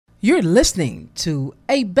You're listening to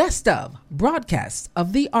a best of broadcast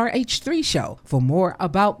of the RH3 Show. For more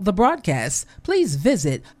about the broadcast, please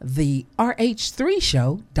visit the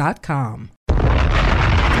rh3show.com.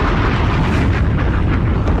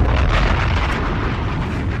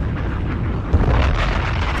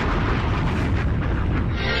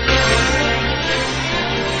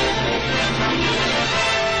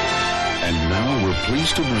 And now we're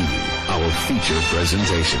pleased to bring you our feature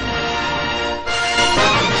presentation.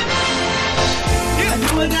 I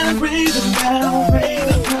know I gotta raise them down, raise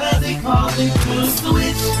them cause they call me to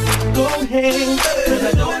switch. Go ahead, cause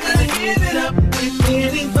I know I gotta give it up. If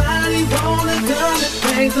anybody wanna come and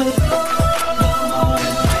praise the Lord, come on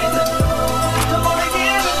and praise the Lord. Come on and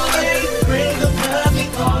give them praise them cause they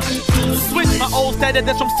call me to switch. My old status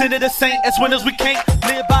that's from sinner to saint. As winners we can't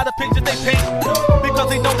live by the picture they paint, because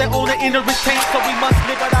they know that all the inner is taint. So we must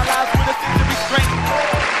live out our lives with a sense of restraint.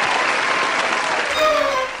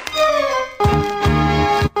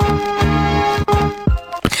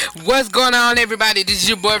 What's going on, everybody? This is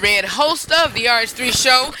your boy Red, host of the RH3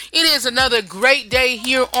 Show. It is another great day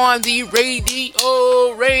here on the radio.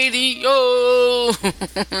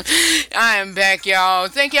 I am back, y'all.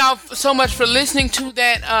 Thank y'all so much for listening to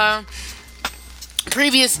that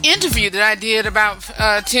previous interview that I did about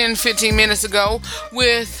 10-15 minutes ago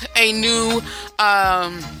with a new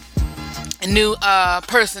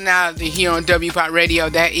personality here on WPOT Radio.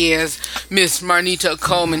 That is Miss Marnita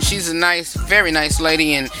Coleman. She's a nice, very nice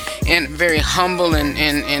lady, and very humble, and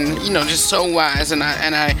you know, just so wise. And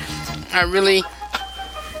I really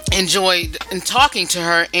enjoyed talking to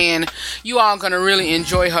her, and you all gonna really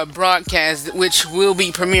enjoy her broadcast, which will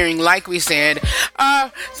be premiering, like we said,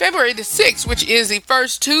 February the 6th, which is the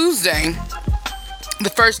first Tuesday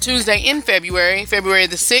in February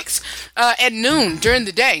the 6th, at noon during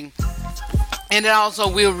the day. And it also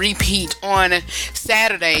will repeat on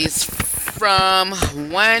Saturdays from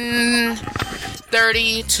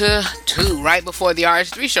 1:30 to 2, right before the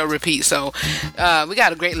RH3 Show repeats. So we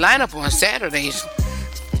got a great lineup on Saturdays.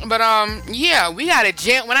 But yeah, we got a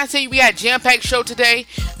when I say we got a jam-packed show today,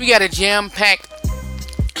 we got a jam-packed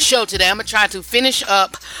show today. I'm gonna try to finish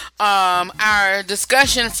up our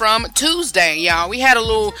discussion from Tuesday, y'all. We had a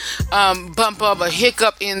little bump of a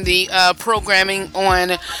hiccup in the programming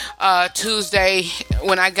on Tuesday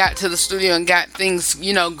when I got to the studio and got things,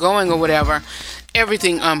 you know, going or whatever.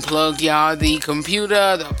 Everything unplugged, y'all. The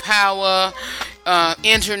computer, the power,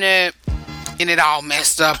 internet, and it all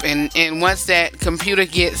messed up. And once that computer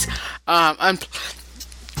gets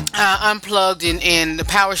unplugged and the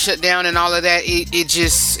power shut down and all of that,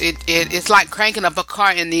 it's like cranking up a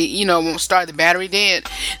car and won't start, the battery dead.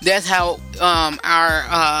 That's how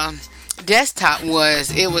our desktop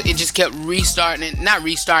was. It just kept restarting, not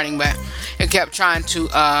restarting, but it kept trying to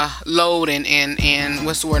load and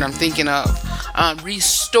what's the word I'm thinking of,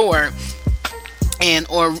 restore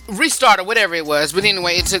or restart or whatever it was. But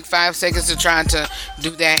anyway, it took 5 seconds to try to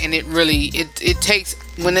do that, and it takes,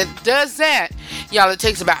 when it does that, y'all, it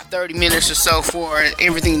takes about 30 minutes or so for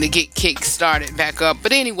everything to get kick started back up.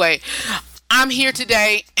 But anyway, I'm here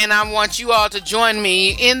today, and I want you all to join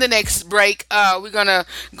me in the next break. We're gonna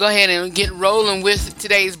go ahead and get rolling with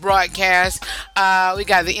today's broadcast. We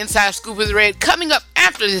got the Inside Scoop with Red coming up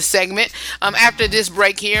after this segment, after this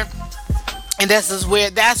break here. And that's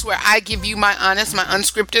where I give you my honest, my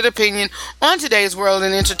unscripted opinion on today's world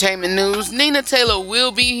and entertainment news. Nina Taylor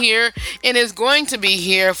will be here and is going to be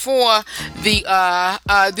here for the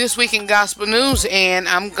This Week in Gospel News. And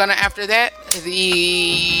I'm gonna, after that,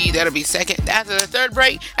 that'll be after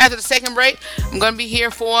the second break, I'm gonna be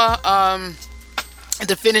here for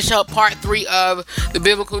to finish up part 3 of the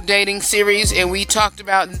biblical dating series. And we talked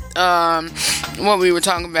about what we were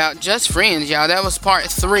talking about, just friends, y'all. That was part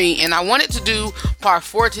 3, and I wanted to do part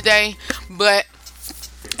 4 today, but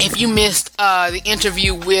if you missed the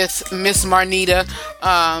interview with Miss Marnita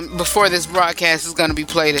before this broadcast, is going to be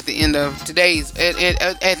played at the end of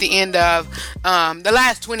at the end of the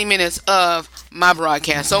last 20 minutes of my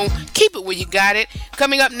broadcast. So keep it where you got it.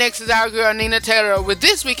 Coming up next is our girl Nina Taylor with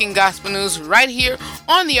This Week in Gospel News right here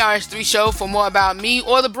on the RH3 Show. For more about me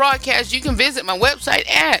or the broadcast, you can visit my website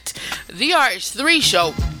at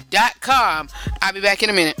therh3show.com. I'll be back in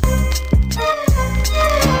a minute.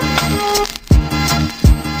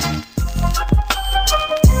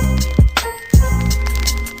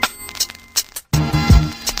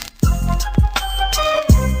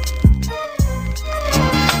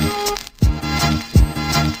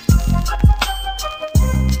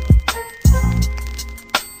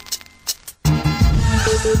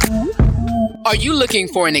 Are you looking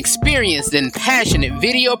for an experienced and passionate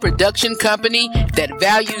video production company that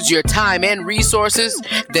values your time and resources?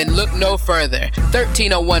 Then look no further.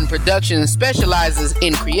 1301 Productions specializes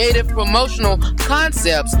in creative promotional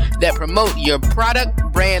concepts that promote your product,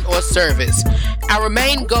 brand, or service. Our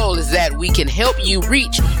main goal is that we can help you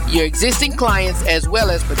reach your existing clients as well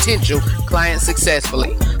as potential clients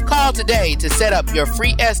successfully. Call today to set up your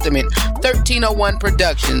free estimate. 1301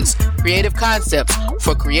 Productions, creative concepts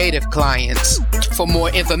for creative clients. For more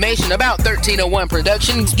information about 1301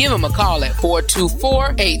 Productions, give them a call at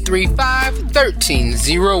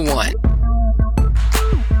 424-835-1301.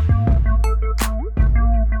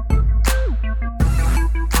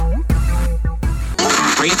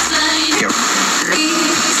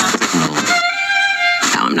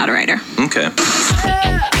 No, I'm not a writer. Okay.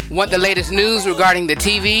 Want the latest news regarding the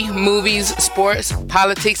TV, movies, sports,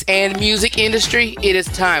 politics, and music industry? It is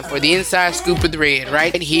time for the Inside Scoop with Red,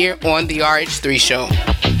 right here on the RH3 Show.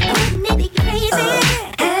 Wouldn't it be crazy?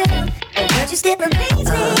 Would you still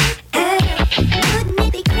amaze me? Wouldn't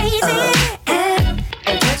it be crazy?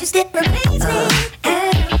 Would you still amaze me?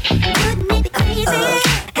 Wouldn't it be crazy?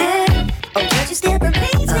 Would you still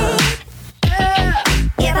amaze me?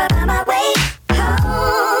 If I find my way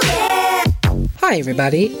home, yeah. Hi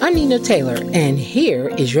everybody, I'm Nina Taylor, and here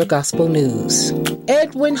is your gospel news.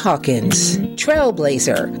 Edwin Hawkins,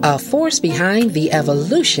 trailblazer, a force behind the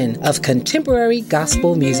evolution of contemporary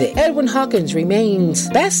gospel music. Edwin Hawkins remains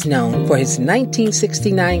best known for his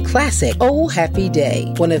 1969 classic, Oh Happy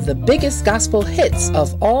Day, one of the biggest gospel hits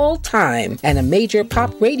of all time and a major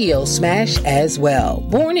pop radio smash as well.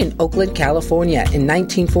 Born in Oakland, California in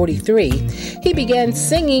 1943, he began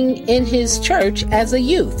singing in his church as a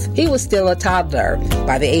youth. He was still a toddler.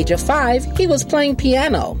 By the age of 5, he was playing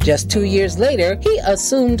piano. Just 2 years later, he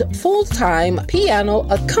assumed full-time piano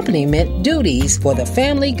accompaniment duties for the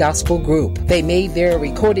family gospel group. They made their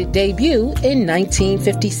recorded debut in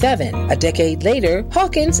 1957. A decade later,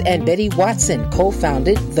 Hawkins and Betty Watson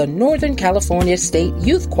co-founded the Northern California State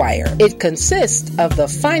Youth Choir. It consists of the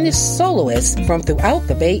finest soloists from throughout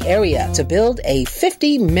the Bay Area to build a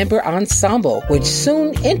 50-member ensemble, which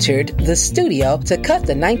soon entered the studio to cut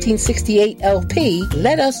the 1968 LP,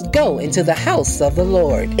 Let Us Go Into the House of the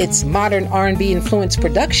Lord. Its modern R&B influenced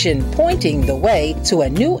production pointing the way to a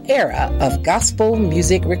new era of gospel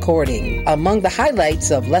music recording. Among the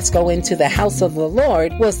highlights of Let's Go Into the House of the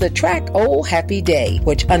Lord was the track Oh Happy Day,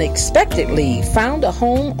 which unexpectedly found a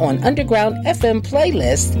home on underground FM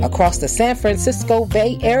playlists across the San Francisco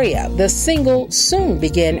Bay Area. The single soon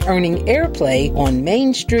began earning airplay on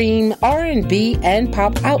mainstream R&B and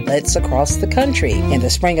pop outlets across the country. In the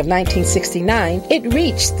spring of 1969, it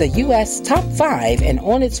reached the U.S. top 5 and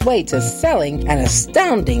on its way to selling an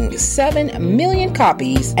astounding 7 million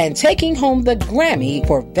copies and taking home the Grammy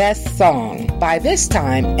for Best Song. By this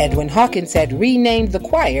time, Edwin Hawkins had renamed the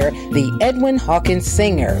choir the Edwin Hawkins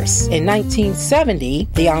Singers. In 1970,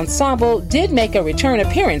 the ensemble did make a return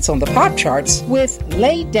appearance on the pop charts with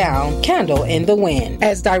Lay Down, Candle in the Wind.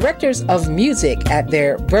 As directors of music at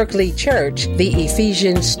their Berkeley church, the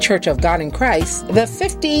Ephesians Church of God in Christ, the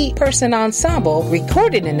 50-person ensemble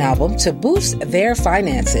recorded an album to boost their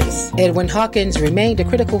finances. Edwin Hawkins remained a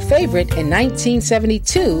critical favorite in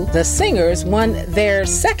 1972. The Singers won their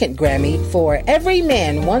second Grammy for Every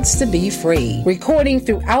Man Wants to Be Free. Recording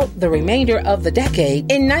throughout the remainder of the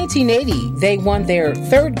decade, in 1980, they won their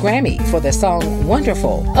third Grammy for the song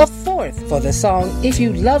Wonderful. A fourth for the song If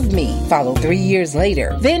You Love Me followed 3 years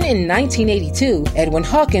later. Then in 1982, Edwin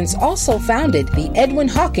Hawkins also founded the Edwin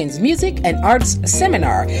Hawkins Music and Arts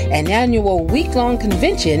Seminar, an annual week-long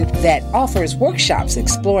convention that offers workshops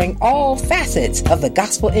exploring all facets of the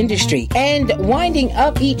gospel industry and winding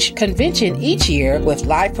up each convention each year with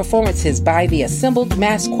live performances by the assembled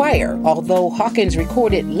mass choir. Although Hawkins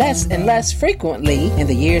recorded less and less frequently in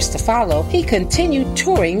the years to follow, he continued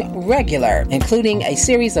touring regular, including a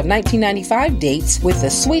series of 1995 dates with the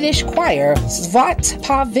Swedish choir Svart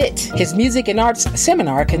på Vitt. His music and arts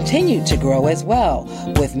seminar continued to grow as well,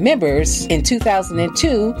 with members in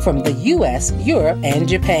 2002 from the U.S., Europe, and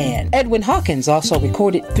Japan. Edwin Hawkins also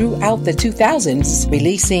recorded throughout the 2000s,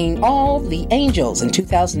 releasing All the Angels in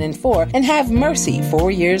 2004 and Have Mercy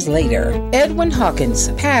 4 years later. Edwin Hawkins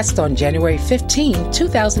passed on January 15,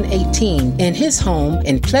 2018 in his home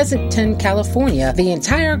in Pleasanton, California. The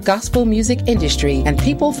entire gospel music industry and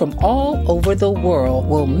people from all over the world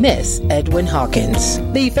will miss Edwin Hawkins.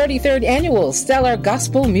 The 33rd Annual Stellar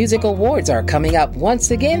Gospel Music Awards are coming up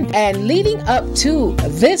once again, and leading up to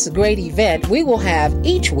this great event, we will have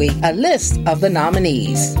each week a list of the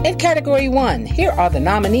nominees. In Category 1, here are the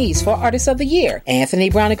nominees for Artist of the Year: Anthony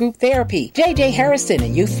Brown and Group Therapy, J.J. Harrison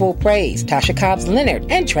and Youthful Praise, Tasha Cobbs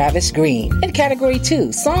Leonard, and Travis Green. In Category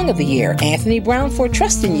 2, Song of the Year: Anthony Brown for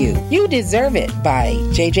Trusting You, You Deserve It by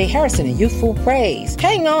J.J. Harrison and Youthful Praise,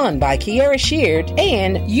 Hang On by Kiara Sheard,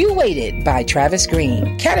 and You Waited by Travis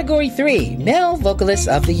Green. Category 3, Male Vocalist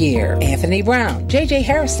of the Year: Anthony Brown, J.J.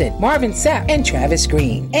 Harrison, Marvin Sapp, and Travis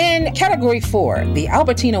Green. And Category 4, the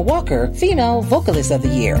Albertina Walker Female Vocalist of the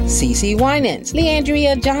Year: CeCe Winans,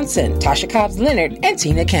 Leandria Johnson, Tasha Cobbs Leonard, and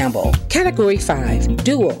Tina Campbell. Category 5,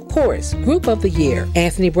 Duo Chorus Group of the Year: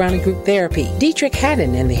 Anthony Brown and Group Therapy, Dietrich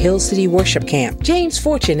Haddon and the Hill City Worship Camp, James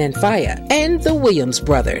Fortune and Faya, and the Williams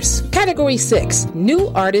Brothers. Category 6, New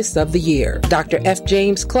Artist of the Year: Dr. F.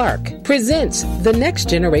 James Clark presents the Next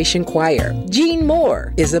Generation Choir, Gene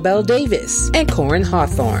Moore, Isabel Davis, and Corin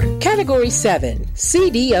Hawthorne. Category 7,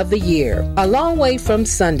 CD of the Year: A Long Way from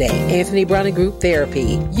Sunday, Anthony Brown and Group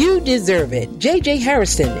Therapy, You Deserve It, J.J.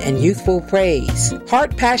 Harrison and Youthful Praise,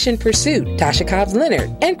 Heart Passion Pursuit, Tasha Cobbs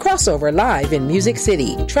Leonard, and Crossover Live in Music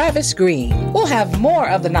City, Travis Green. We'll have more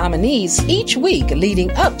of the nominees each week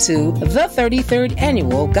leading up to the 33rd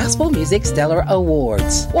Annual Gospel Music Stellar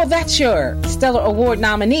Awards. Well, that's your Stellar Award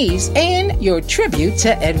nominees and your tribute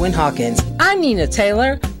to Edwin Hawkins. I'm Nina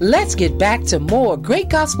Taylor. Let's get back to more great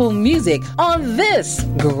gospel music on this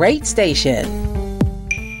great station.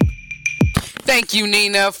 Thank you,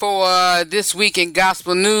 Nina, for this week in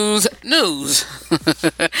gospel news.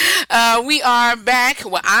 We are back.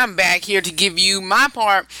 Well, I'm back here to give you my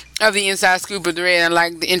part of the inside scoop of the red. And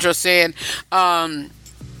like the intro said,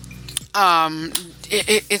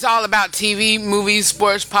 it's all about TV, movies,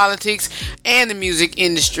 sports, politics, and the music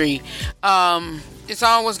industry. It's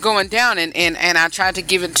all what's going down, and I tried to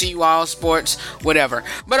give it to you all, sports, whatever.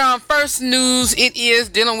 But first news, it is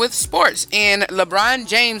dealing with sports, and LeBron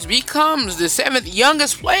James becomes the 7th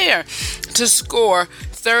youngest player to score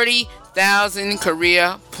 30,000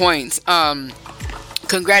 career points.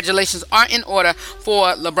 Congratulations are in order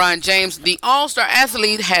for LeBron James. The All-Star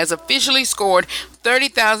athlete has officially scored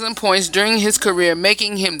 30,000 points during his career,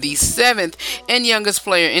 making him the 7th and youngest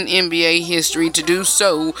player in NBA history to do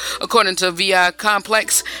so, according to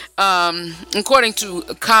Complex. According to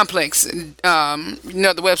Complex, the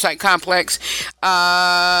website Complex.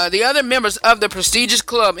 The other members of the prestigious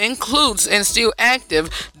club includes and still active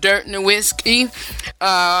Dirk Nowitzki,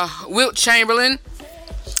 Wilt Chamberlain.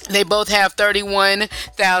 They both have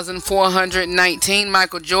 31,419.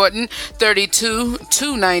 Michael Jordan,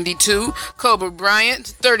 32,292. Kobe Bryant,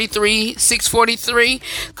 33,643.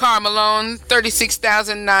 Karl Malone,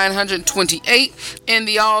 36,928. And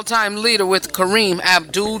the all-time leader with Kareem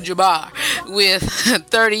Abdul-Jabbar with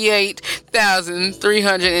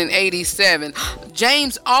 38,387.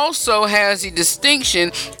 James also has the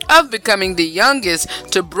distinction of becoming the youngest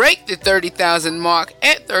to break the 30,000 mark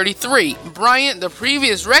at 33. Bryant, the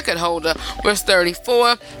previous record holder, was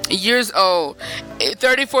 34 years old,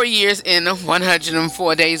 34 years and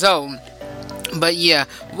 104 days old. But yeah,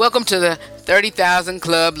 welcome to the 30,000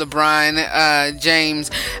 club, LeBron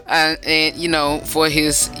James, and for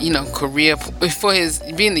his career, for his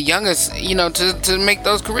being the youngest, to make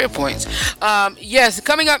those career points. Yes,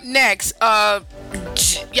 coming up next, I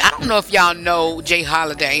don't know if y'all know Jay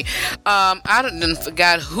Holiday. I done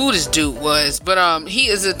forgot who this dude was, but he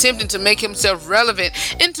is attempting to make himself relevant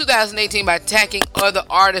in 2018 by attacking other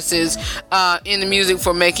artists in the music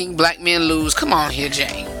for making black men lose. Come on here,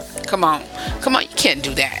 Jay. Come on. You can't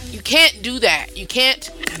do that. You can't do that.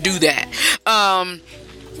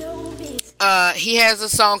 He has a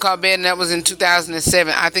song called Bed, and that was in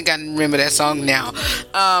 2007. I think I remember that song now.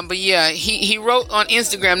 But yeah, he wrote on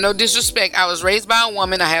Instagram, "No disrespect, I was raised by a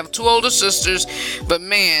woman. I have 2 older sisters, but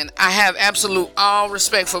man, I have absolute all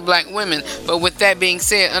respect for black women. But with that being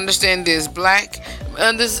said, understand this,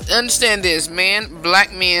 man,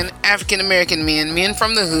 black men, African American men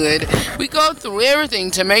from the hood, we go through everything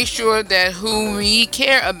to make sure that who we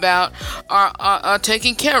care about are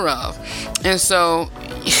taken care of." And so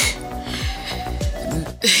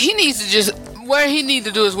he needs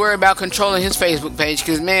to do is worry about controlling his Facebook page,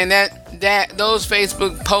 because man, those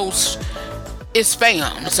Facebook posts is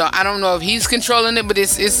spam. So I don't know if he's controlling it, but it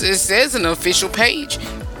says an official page.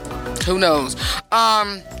 Who knows?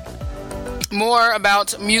 More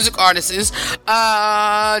about music artists.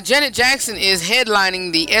 Janet Jackson is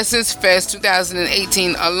headlining the Essence Fest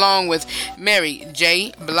 2018 along with Mary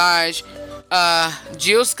J. Blige,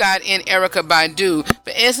 Jill Scott, and Erykah Badu.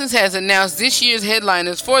 But Essence has announced this year's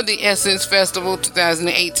headliners for the Essence Festival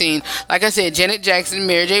 2018. Like I said, Janet Jackson,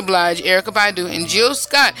 Mary J. Blige, Erykah Badu, and Jill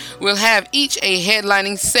Scott will have each a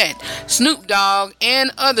headlining set. Snoop Dogg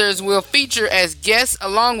and others will feature as guests,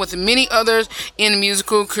 along with many others in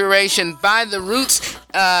musical curation by The Roots,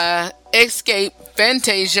 Escape,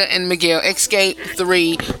 Fantasia, and Miguel. Escape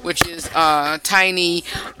 3, which is Tiny,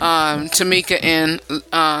 Tamika, and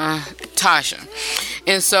Tasha.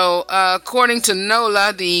 And so, according to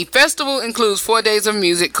NOLA, the festival includes 4 days of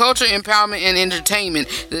music, culture, empowerment, and entertainment.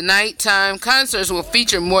 The nighttime concerts will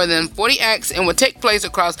feature more than 40 acts and will take place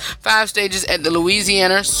across 5 stages at the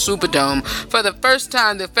Louisiana Superdome. For the first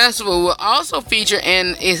time, the festival will also feature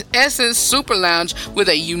an Essence Super Lounge with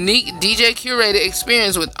a unique DJ curated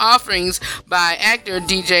experience with offerings by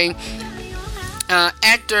actor/DJ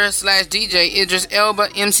Idris Elba,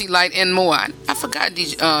 MC Light, and more. I forgot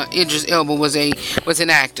Idris Elba was an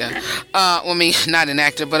actor. Not an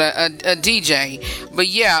actor, but a DJ. But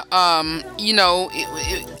yeah,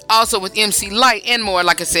 also with MC Light and more,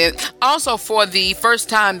 like I said. Also, for the first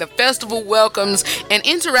time, the festival welcomes an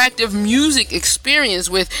interactive music experience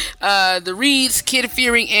with the Reeds, Kid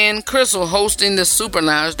Fury, and Crystal hosting the Super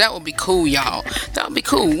Lounge. That would be cool, y'all. That would be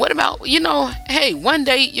cool. What about, hey, one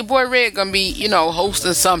day your boy Red gonna be,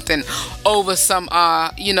 hosting something over some,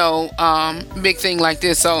 big thing like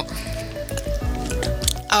this. So,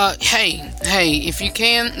 hey, if you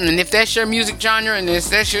can, and if that's your music genre and if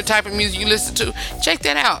that's your type of music you listen to, check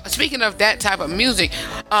that out. Speaking of that type of music,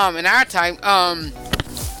 and our type, I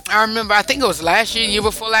remember, I think it was last year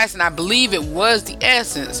before last, and I believe it was the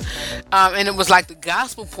Essence, and it was like the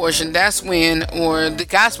gospel portion, that's when, or the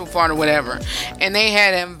gospel part or whatever, and they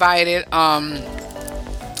had invited,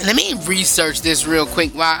 let me research this real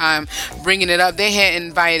quick while I'm bringing it up. They had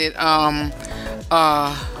invited,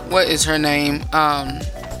 what is her name?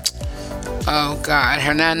 Oh God,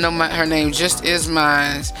 her name just is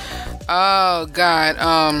mine. Oh God,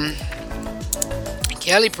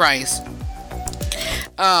 Kelly Price.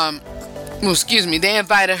 Excuse me. They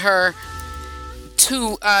invited her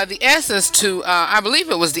to the Essence to, I believe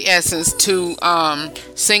it was the Essence to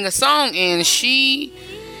sing a song, and she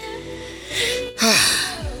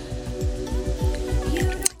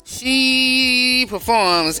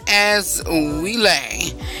performs As We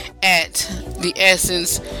Lay at the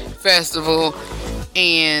Essence Festival,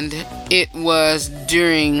 and it was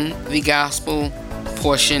during the gospel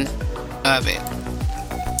portion of it.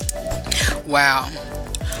 Wow.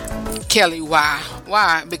 Kelly,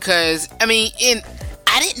 why? Because, I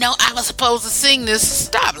didn't know I was supposed to sing this.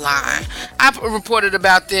 Stop lying. I reported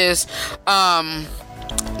about this,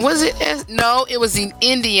 was it? No, it was in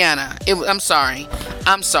Indiana. I'm sorry.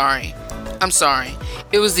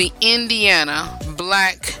 It was the Indiana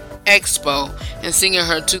Black Expo, and singing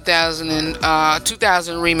her 2000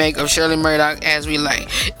 remake of Shirley Murdoch, As We Lay.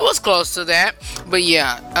 It was close to that, but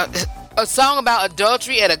yeah, a song about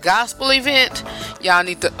adultery at a gospel event. Y'all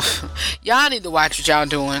need to watch what y'all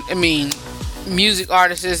doing. Music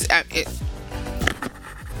artists.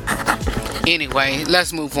 Anyway,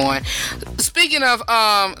 let's move on. Speaking of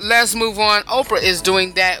let's move on, Oprah is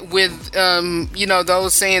doing that with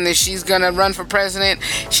those saying that she's gonna run for president.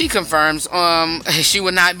 She confirms she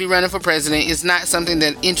will not be running for president. It's not something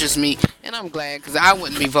that interests me, and I'm glad, because I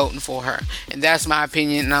wouldn't be voting for her, and that's my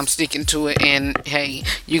opinion, and I'm sticking to it. And hey,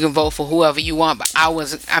 you can vote for whoever you want, but I'll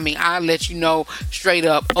let you know straight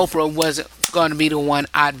up, Oprah wasn't gonna be the one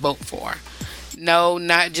I'd vote for. No,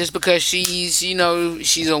 not just because she's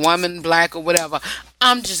a woman, black, or whatever.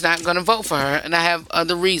 I'm just not going to vote for her, and I have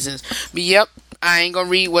other reasons. But yep, I ain't going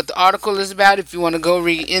to read what the article is about. If you want to go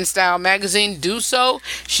read InStyle magazine, do so.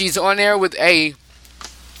 She's on there with a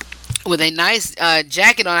nice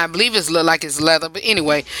jacket on. I believe it's leather, but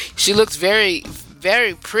anyway, she looks very,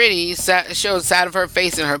 very pretty. Shows the side of her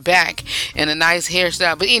face and her back, and a nice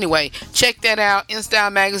hairstyle. But anyway, check that out.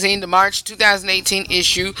 InStyle magazine, the March 2018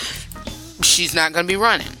 issue. She's not going to be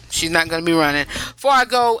running. Before I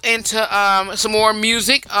go into some more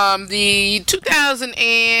music, the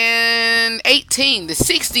 2018, the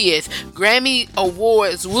 60th Grammy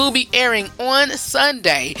Awards will be airing on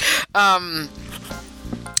Sunday,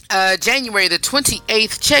 January the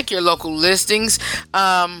 28th. Check your local listings.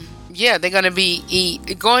 They're going to be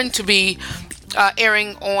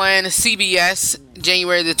airing on CBS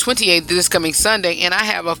January the 28th, this coming Sunday, and I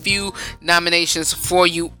have a few nominations for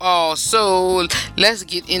you all. So let's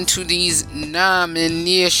get into these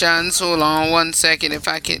nominations. Hold on one second if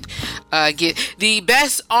I could get the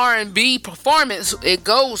best R&B performance. It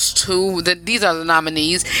goes to these are the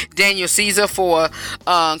nominees: Daniel Caesar for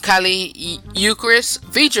Kali Eucharist,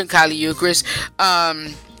 featuring Kali Eucharist.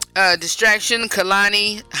 Distraction,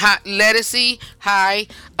 Kalani, Hot Lettucey, Hi,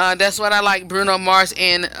 That's What I Like, Bruno Mars,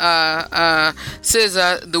 and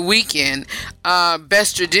SZA, The Weeknd.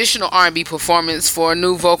 Best traditional R&B performance for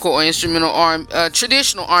new vocal or instrumental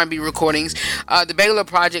traditional R&B recordings. The Baylor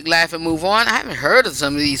Project, Laugh and Move On. I haven't heard of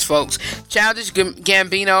some of these folks. Childish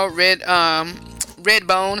Gambino,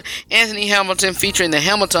 Redbone, Anthony Hamilton featuring the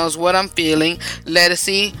Hamiltons, What I'm Feeling,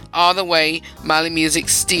 Lettucey, All the Way, Molly Music,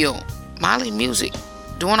 Still. Molly Music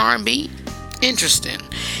doing R&B? Interesting.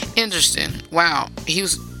 Wow.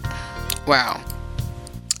 Wow.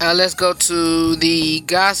 Let's go to the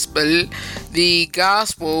gospel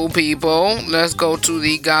people. Let's go to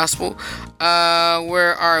the gospel.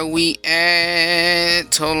 Where are we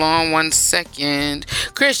at? Hold on one second.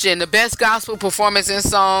 Christian, the best gospel performance in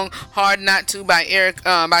song Hard Not To by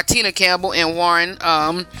Tina Campbell and Warren.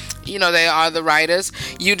 They are the writers.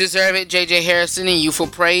 You Deserve It, J.J. Harrison and Youthful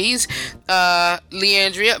Praise.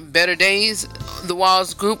 Leandria, Better Days. The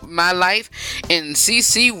Walls Group, My Life. And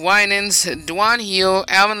C.C. Winans, Dwan Hill,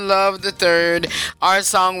 Alvin Love III are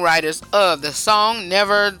songwriters of the song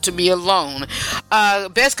Never to Be Alone.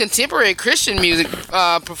 Best Contemporary Christian Music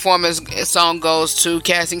Performance song goes to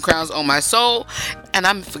Casting Crowns on My Soul. And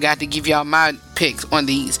I forgot to give y'all my picks on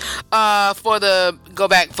these. For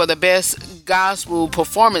the best gospel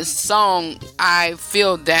performance song, I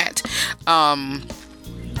feel that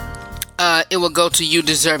it will go to You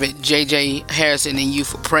Deserve It, J.J. Harrison and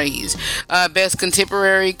Youthful Praise. Best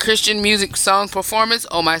Contemporary Christian Music Song Performance,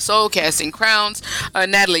 Oh My Soul, Casting Crowns.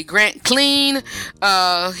 Natalie Grant, Clean.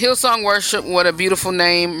 Hillsong Worship, What a Beautiful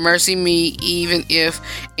Name. Mercy Me, Even If.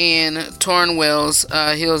 And Torn Wells,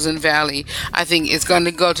 Hills and Valley. I think it's going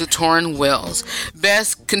to go to Torn Wells.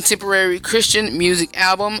 Best Contemporary Christian Music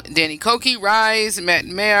Album, Danny Koki, Rise, Matt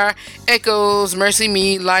Mayer, Echoes, Mercy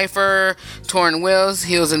Me, Lifer, Torn Wells,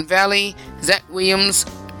 Hills and Valley. Zach Williams,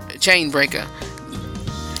 Chainbreaker.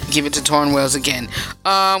 Give it to Torn Wells again.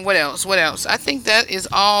 What else? I think that is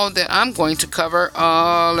all that I'm going to cover.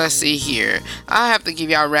 Let's see here. I have to give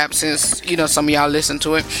y'all rap since some of y'all listen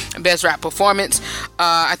to it. Best rap performance.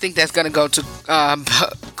 I think that's gonna go to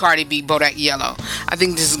Cardi B, Bodak Yellow. I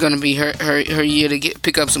think this is gonna be her year to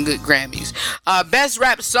pick up some good Grammys. Best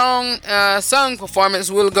rap song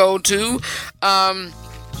performance will go to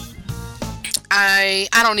I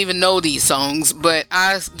don't even know these songs, but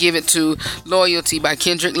I give it to Loyalty by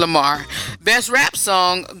Kendrick Lamar. Best rap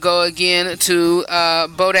song go again to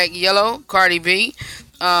Bodak Yellow, Cardi B.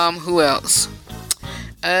 Who else?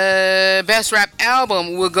 Best rap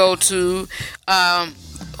album will go to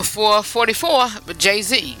 444, but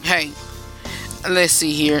Jay-Z. Hey, let's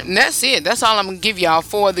see here. And that's it. That's all I'm going to give y'all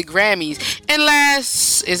for the Grammys. And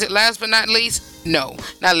last but not least? No,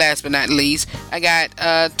 not last but not least. I got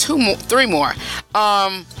three more.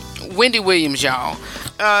 Wendy Williams, y'all.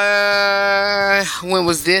 When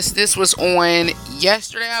was this? This was on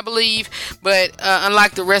yesterday, I believe. But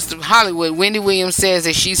unlike the rest of Hollywood, Wendy Williams says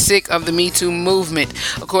that she's sick of the Me Too movement.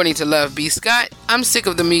 According to Love B. Scott, I'm sick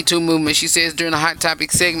of the Me Too movement, she says during a Hot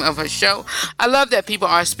Topic segment of her show. I love that people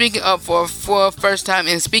are speaking up for first time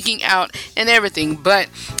and speaking out and everything. But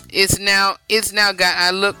it's now got, I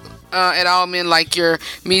look at all men like you're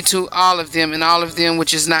Me Too, all of them,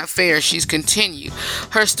 which is not fair. She's continued.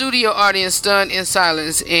 Her studio audience stunned in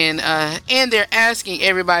silence, and they're asking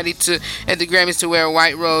everybody at the Grammys to wear a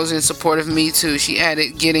white rose in support of Me Too. She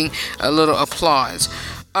added, getting a little applause.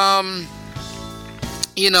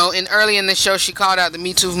 And early in the show, she called out the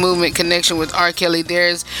Me Too movement connection with R. Kelly.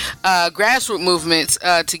 There's grassroots movements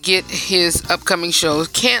to get his upcoming shows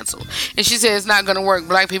canceled. And she said it's not going to work.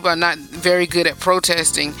 Black people are not very good at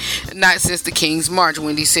protesting. Not since the King's March.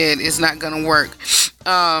 Wendy said it's not going to work.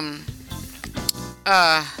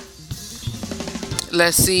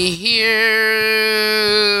 Let's see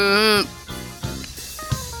here.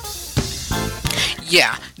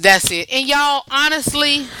 Yeah, that's it. And y'all,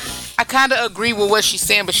 honestly, I kind of agree with what she's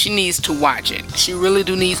saying, but she needs to watch it. She really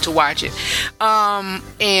do needs to watch it. And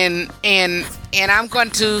I'm going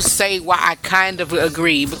to say why I kind of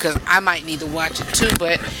agree, because I might need to watch it too.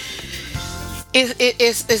 But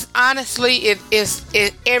it's honestly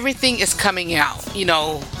everything is coming out,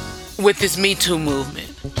 with this Me Too movement.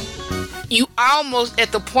 You almost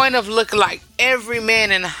at the point of looking like every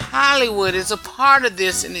man in Hollywood is a part of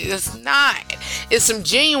this, and it's not. it's some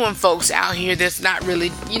genuine folks out here that's not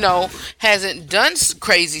really, hasn't done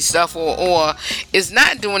crazy stuff or is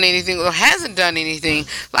not doing anything or hasn't done anything.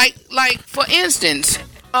 Like for instance,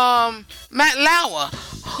 Matt Lauer.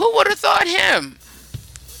 Who would have thought him?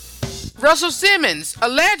 Russell Simmons,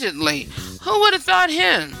 allegedly. Who would have thought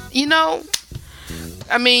him?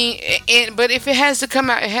 I mean, but if it has to come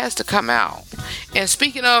out, it has to come out. And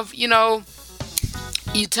speaking of, you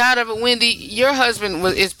tired of it, Wendy? Your husband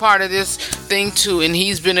is part of this thing too, and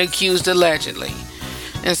he's been accused allegedly.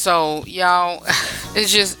 And so, y'all,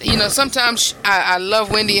 it's just, sometimes I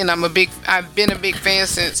love Wendy, and I've been a big fan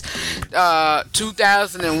since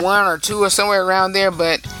 2001 or 2 or somewhere around there,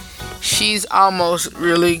 but she's almost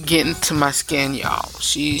really getting to my skin, y'all.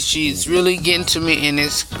 She's really getting to me, and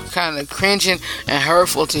it's kind of cringing and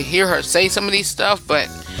hurtful to hear her say some of these stuff, but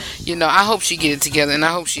I hope she get it together, and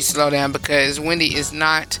I hope she slow down, because Wendy is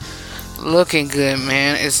not looking good,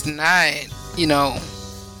 man. It's not,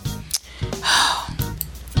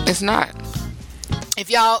 it's not. If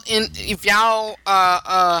y'all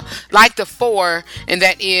like the 4, and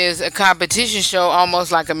that is a competition show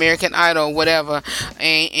almost like American Idol, whatever,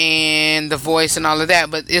 and The Voice and all of that,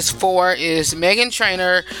 but it's 4 is Meghan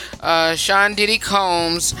Trainor, Sean Diddy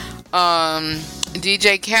Combs,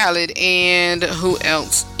 DJ Khaled, and who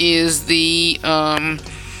else is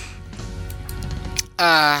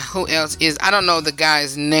I don't know the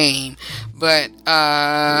guy's name, but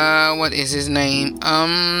what is his name?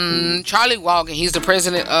 Charlie Walken. He's the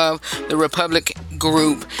president of the Republic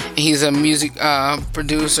Group. He's a music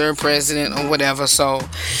producer, president, or whatever. So,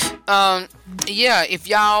 yeah, if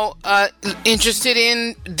y'all interested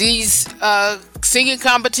in these singing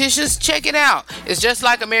competitions, check it out. It's just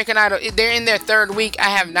like American Idol. They're in their 3rd week. I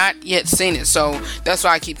have not yet seen it, so that's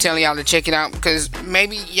why I keep telling y'all to check it out, because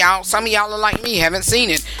maybe some of y'all are like me, haven't seen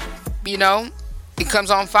it. It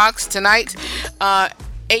comes on Fox tonight, 8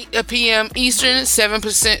 p.m. Eastern, 7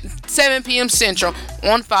 p.m. Central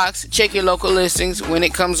on Fox. Check your local listings when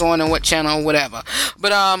it comes on and what channel or whatever.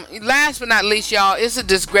 But last but not least, y'all, it's a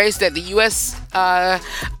disgrace that the U.S.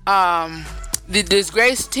 The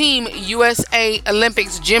disgraced Team USA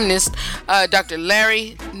Olympics gymnast Dr.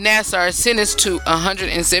 Larry Nassar sentenced to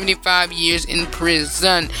 175 years in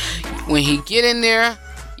prison. When he get in there,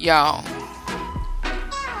 y'all,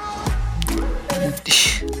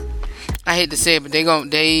 I hate to say it, but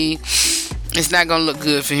it's not gonna look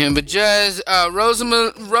good for him. But Judge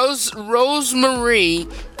Rosemary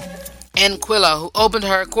Anquilla, who opened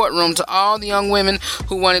her courtroom to all the young women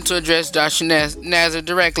who wanted to address Dr. Nassar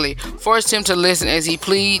directly, forced him to listen as he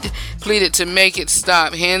pleaded to make it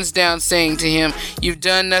stop, hands down saying to him, "You've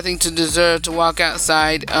done nothing to deserve to walk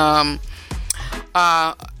outside of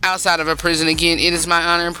a prison again. It is my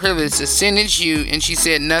honor and privilege to sentence you." And she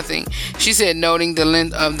said nothing. She said, noting the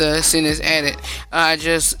length of the sentence, added, "I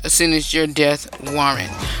just sentenced your death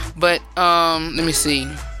warrant." But let me see.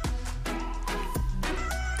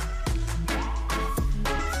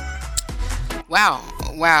 Wow.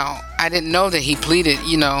 I didn't know that he pleaded,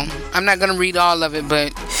 I'm not going to read all of it,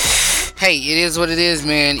 but hey, it is what it is,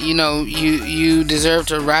 man. You deserve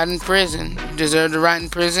to rot in prison. You deserve to rot in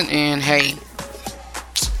prison, and hey,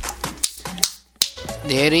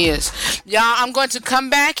 there it is. Y'all, I'm going to come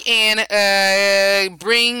back and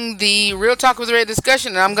bring the Real Talk with Red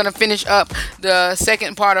discussion, and I'm going to finish up the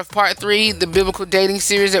second part of part 3, the biblical dating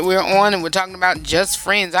series that we're on, and we're talking about just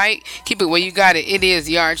friends. Keep it where you got it. It is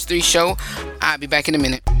the RH3 show. I'll be back in a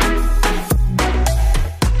minute.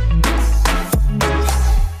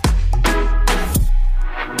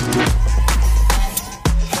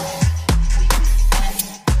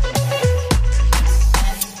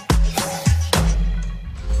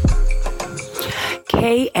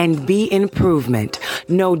 K&B Improvement.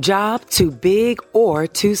 No job too big or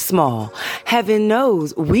too small. Heaven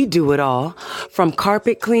knows we do it all. From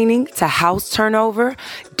carpet cleaning to house turnover,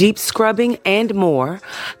 deep scrubbing, and more.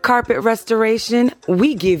 Carpet restoration,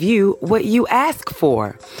 we give you what you ask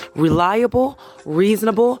for. Reliable,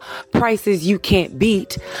 reasonable, prices you can't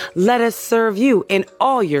beat. Let us serve you in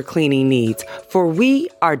all your cleaning needs, for we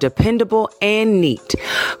are dependable and neat.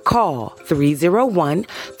 Call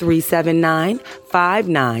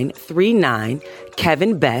 301-379-5939.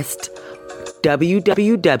 Kevin Best,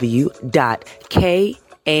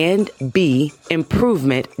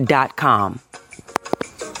 www.kandbimprovement.com.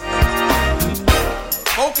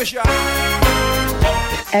 Focus, y'all.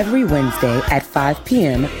 Every Wednesday at 5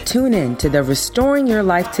 p.m., tune in to the Restoring Your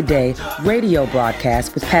Life Today radio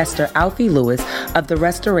broadcast with Pastor Alfie Lewis of the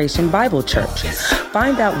Restoration Bible Church.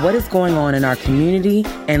 Find out what is going on in our community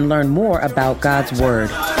and learn more about God's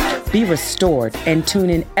Word. Be restored and tune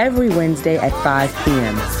in every Wednesday at 5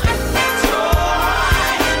 p.m.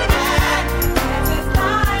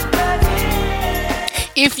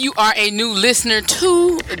 If you are a new listener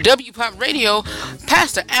to WPOP Radio,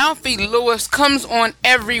 Pastor Alfie Lewis comes on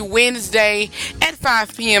every Wednesday at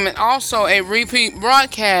 5 p.m. and also a repeat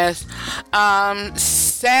broadcast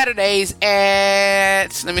Saturdays at,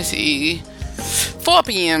 4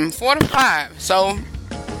 p.m., 4 to 5. So,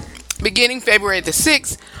 beginning February the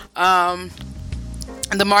 6th,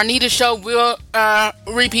 the Marnita Show will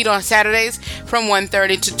repeat on Saturdays from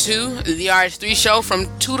 1:30 to 2. The RH3 Show from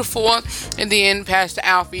 2 to 4. And then Pastor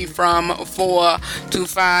Alfie from 4 to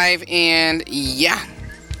 5. And yeah.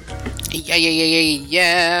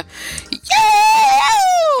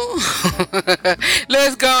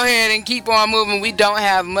 Let's go ahead and keep on moving. We don't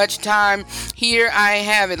have much time here. I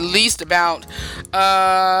have at least about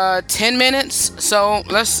 10 minutes. So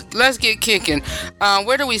let's get kicking.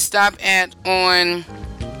 Where do we stop at on...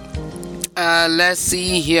 let's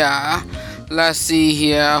see here.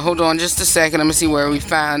 Hold on just a second. Let me see where we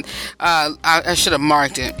found. I should have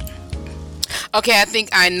marked it. Okay, I think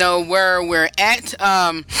I know where we're at.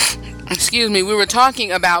 Excuse me. We were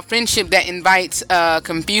talking about friendship that invites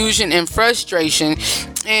confusion and frustration.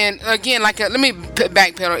 And again, let me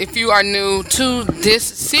backpedal. If you are new to this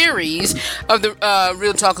series of the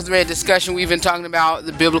Real Talk with Red discussion, we've been talking about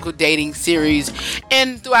the biblical dating series.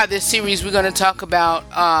 And throughout this series, we're going to talk about,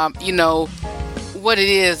 what it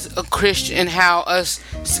is a Christian and how us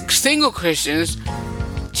single Christians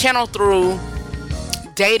channel through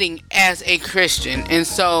dating as a Christian. And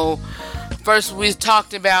so first we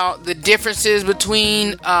talked about the differences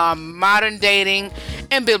between modern dating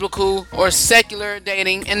and biblical, or secular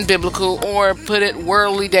dating and biblical, or put it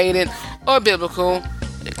worldly dating or biblical.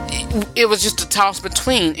 It was just a toss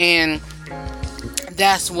between, and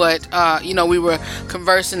that's what we were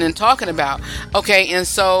conversing and talking about. Okay, and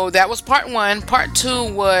so that was part 1. Part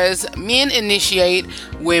 2 was men initiate,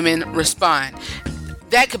 women respond.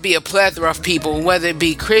 That could be a plethora of people, whether it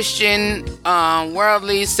be Christian,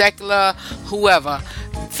 worldly, secular, whoever.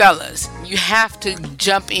 Fellas, you have to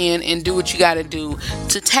jump in and do what you got to do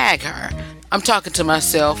to tag her. I'm talking to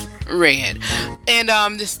myself, Red.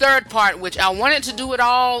 And this third part, which I wanted to do it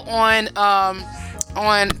all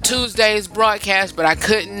on Tuesday's broadcast, but I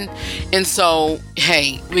couldn't. And so,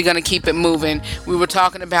 hey, we're going to keep it moving. We were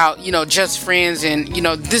talking about, just friends, and,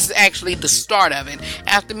 this is actually the start of it.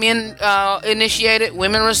 After men initiate it,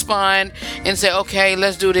 women respond and say, okay,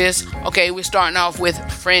 let's do this. Okay, we're starting off with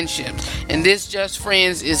friendships. And this just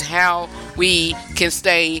friends is how we can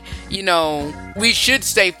stay, we should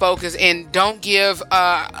stay focused and don't give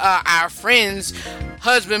our friends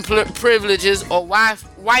husband privileges or wife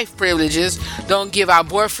privileges. Don't give our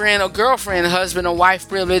boyfriend or girlfriend husband or wife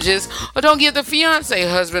privileges, or don't give the fiance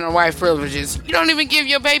husband or wife privileges. You don't even give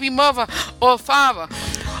your baby mother or father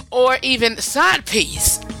or even side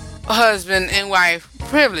piece husband and wife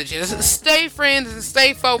privileges. Stay friends and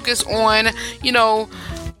stay focused on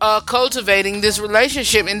cultivating this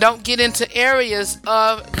relationship, and don't get into areas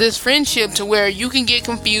of this friendship to where you can get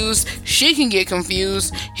confused, she can get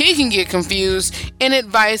confused, he can get confused, and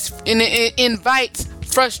it invites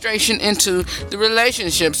frustration into the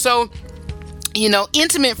relationship. So,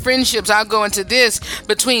 intimate friendships, I'll go into this,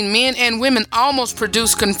 between men and women almost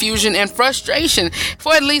produce confusion and frustration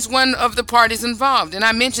for at least one of the parties involved. And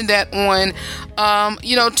I mentioned that on,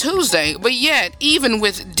 Tuesday. But yet, even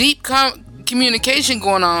with deep communication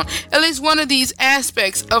going on, at least one of these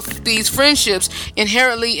aspects of these friendships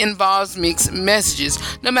inherently involves mixed messages.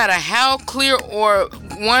 No matter how clear or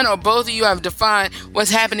one or both of you have defined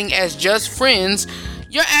what's happening as just friends,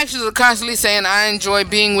 your actions are constantly saying, I enjoy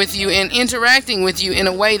being with you and interacting with you in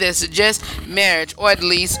a way that suggests marriage, or at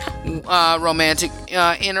least romantic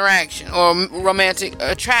interaction or romantic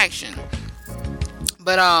attraction.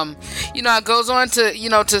 But it goes on to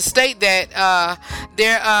to state that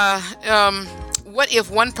what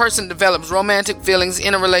if one person develops romantic feelings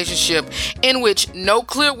in a relationship in which no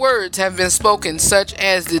clear words have been spoken, such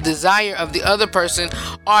as the desire of the other person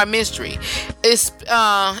or mystery,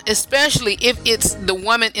 especially if it's the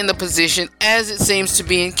woman in the position, as it seems to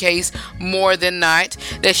be in case more than not,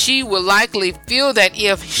 that she will likely feel that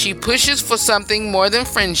if she pushes for something more than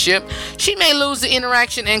friendship, she may lose the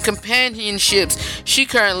interaction and companionships she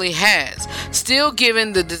currently has, still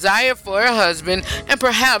given the desire for her husband, and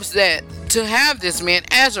perhaps that to have this man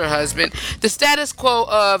as her husband, the status quo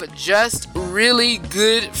of just really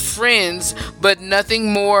good friends but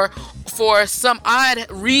nothing more, for some odd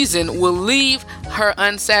reason, will leave her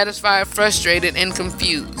unsatisfied, frustrated, and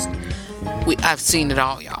confused. I've seen it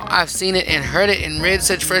all, y'all. I've seen it and heard it and read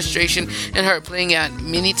such frustration and hurt playing out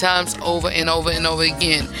many times over and over and over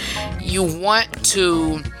again. You want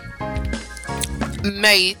to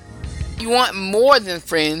You want more than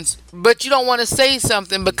friends, but you don't want to say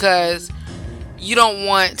something because you don't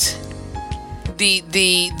want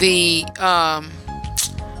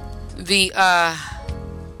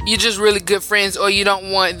you're just really good friends, or you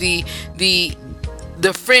don't want the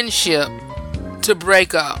friendship to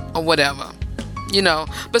break up or whatever.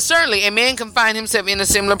 But certainly a man can find himself in a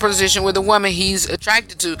similar position with a woman he's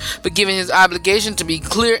attracted to, but given his obligation to be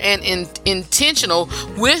clear and intentional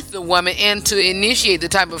with the woman and to initiate the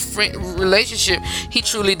type of relationship he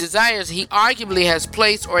truly desires, he arguably has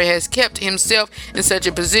placed or has kept himself in such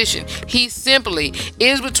a position. He simply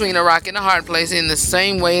is between a rock and a hard place in the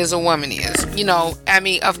same way as a woman is.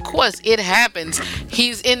 Of course it happens.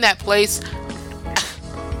 He's in that place,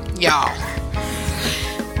 y'all.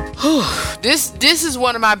 This is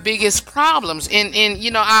one of my biggest problems, and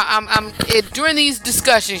I'm during these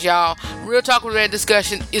discussions, y'all. Real Talk with Red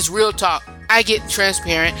discussion is real talk. I get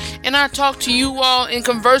transparent, and I talk to you all and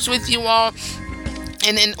converse with you all.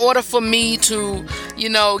 And in order for me to,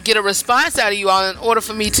 get a response out of you all, in order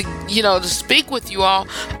for me to, to speak with you all,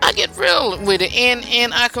 I get real with it,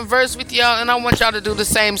 and I converse with y'all, and I want y'all to do the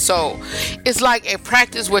same. So it's like a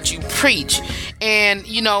practice what you preach, and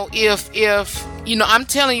if I'm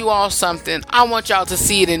telling you all something, I want y'all to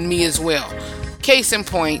see it in me as well. Case in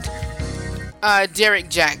point, Derek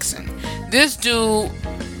Jackson. This dude,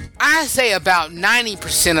 I say about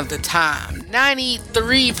 90% of the time,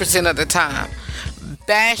 93% of the time,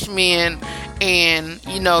 bash men, and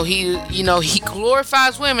he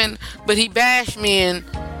glorifies women, but he bash men,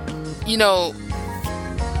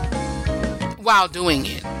 while doing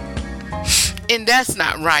it, and that's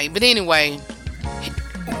not right. But anyway,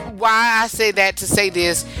 why I say that to say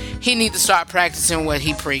this, he need to start practicing what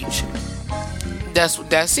he preach.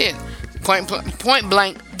 That's it. Point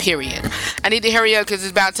blank. Period. I need to hurry up because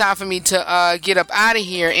it's about time for me to get up out of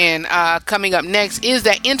here. And coming up next is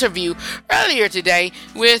that interview earlier today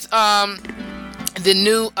with the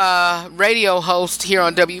new radio host here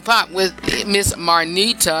on WPOP with Miss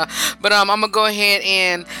Marnita. But I'm gonna go ahead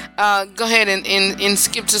and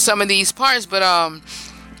skip to some of these parts. But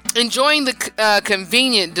enjoying the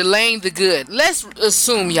convenient, delaying the good. Let's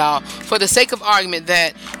assume, y'all, for the sake of argument,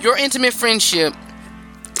 that your intimate friendship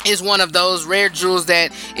is one of those rare jewels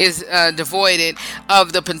that is devoid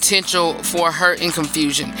of the potential for hurt and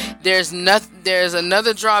confusion. There's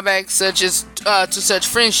another drawback such as to such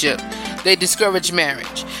friendship. They discourage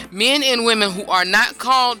marriage. Men and women who are not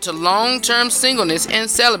called to long-term singleness and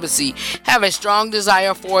celibacy have a strong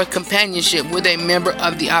desire for companionship with a member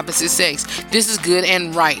of the opposite sex. This is good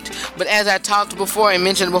and right. But as I talked before and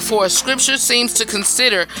mentioned before, Scripture seems to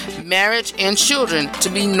consider marriage and children to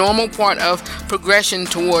be normal part of progression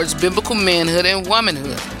towards biblical manhood and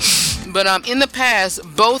womanhood. But in the past,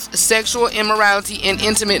 both sexual immorality and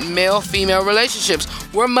intimate male-female relationships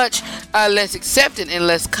were much less accepted and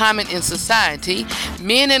less common in society.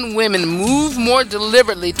 Men and women move more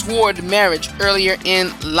deliberately toward marriage earlier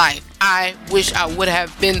in life. I wish I would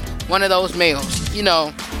have been one of those males,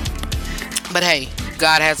 But hey,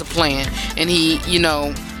 God has a plan, and He,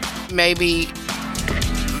 maybe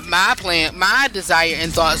my desire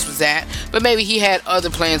and thoughts was that, but maybe He had other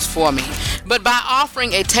plans for me. But by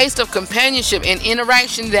offering a taste of companionship and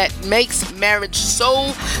interaction that makes marriage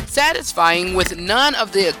so satisfying with none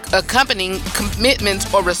of the accompanying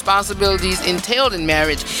commitments or responsibilities entailed in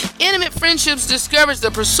marriage, intimate friendships discourage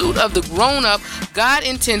the pursuit of the grown-up,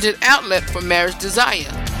 God-intended outlet for marriage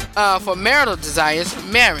desire. For marital desires,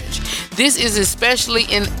 marriage. This is especially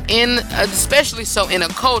especially so in a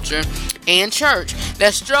culture and church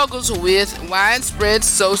that struggles with widespread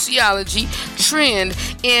sociology trend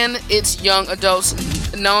in its young adults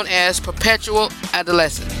known as perpetual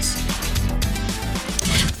adolescence.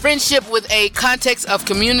 Friendship with a context of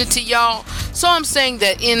community, y'all. So I'm saying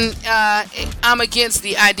that I'm against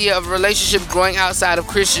the idea of a relationship growing outside of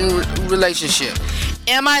Christian relationship.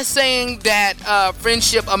 Am I saying that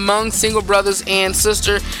friendship among single brothers and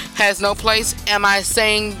sisters has no place? Am I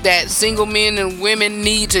saying that single men and women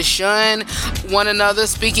need to shun one another,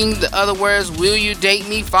 speaking the other words, will you date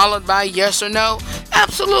me, followed by yes or no?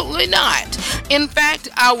 Absolutely not. In fact,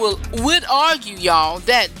 I would argue, y'all,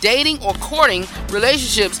 that dating or courting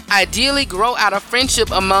relationships ideally grow out of friendship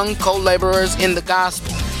among co-laborers in the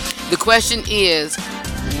gospel. The question is,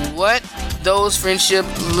 what those friendship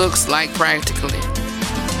looks like practically.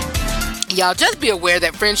 Y'all, just be aware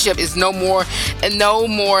that friendship is no more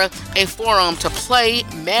a forum to play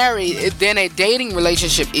married than a dating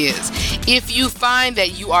relationship is. If you find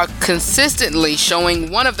that you are consistently showing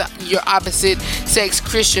one of your opposite sex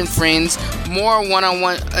Christian friends more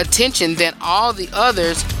one-on-one attention than all the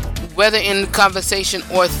others, whether in conversation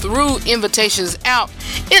or through invitations out,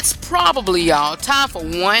 it's probably, y'all, time for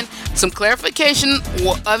one, some clarification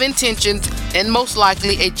of intentions, and most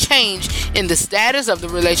likely a change in the status of the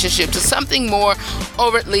relationship to something more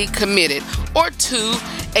overtly committed, or two,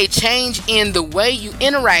 a change in the way you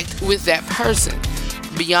interact with that person.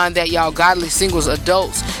 Beyond that, y'all, godly single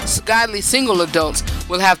adults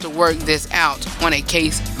will have to work this out on a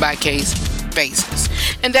case-by-case basis.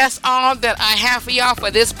 And that's all that I have for y'all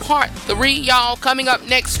for this part 3, y'all. Coming up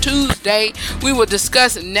next Tuesday, we will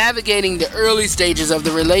discuss navigating the early stages of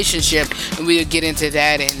the relationship, and we'll get into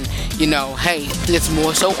that. And hey, it's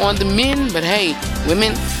more so on the men, but hey,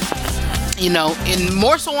 women, and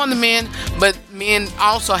more so on the men, but men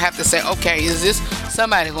also have to say, okay, is this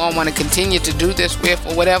somebody who I want to continue to do this with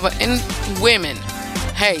or whatever? And women,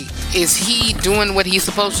 hey, is he doing what he's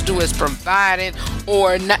supposed to do as providing,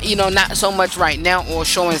 or not, not so much right now, or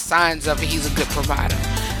showing signs of he's a good provider?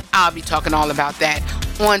 I'll be talking all about that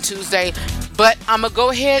on Tuesday. But I'm going to go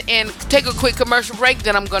ahead and take a quick commercial break.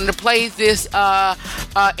 Then I'm going to play this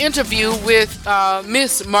interview with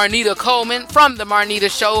Miss Marnita Coleman from The Marnita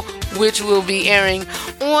Show, which will be airing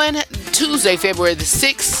on Tuesday, February the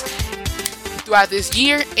 6th throughout this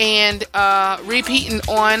year, and repeating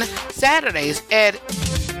on Saturdays at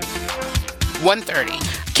 1:30.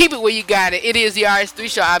 Keep it where you got it. It is the RH3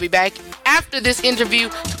 Show. I'll be back after this interview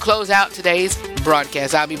to close out today's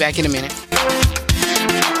broadcast. I'll be back in a minute.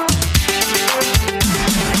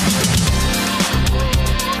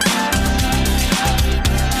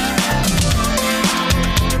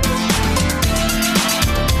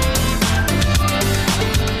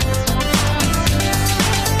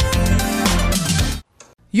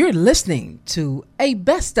 You're listening to a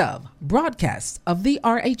best of broadcast of the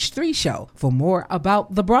RH3 Show. For more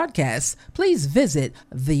about the broadcast, please visit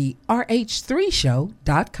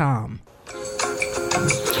therh3show.com.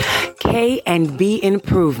 K&B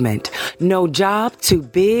Improvement. No job too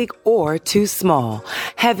big or too small.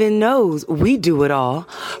 Heaven knows we do it all.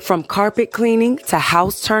 From carpet cleaning to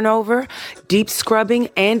house turnover, deep scrubbing,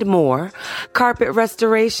 and more. Carpet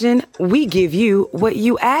restoration, we give you what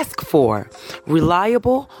you ask for.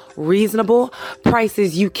 Reliable, reasonable,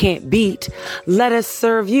 prices you can't beat. Let us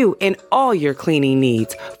serve you in all your cleaning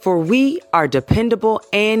needs, for we are dependable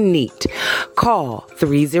and neat. Call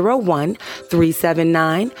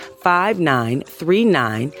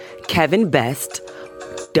 301-379-5939. Kevin Best,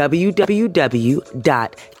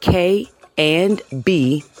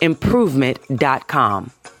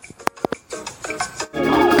 www.kandbimprovement.com.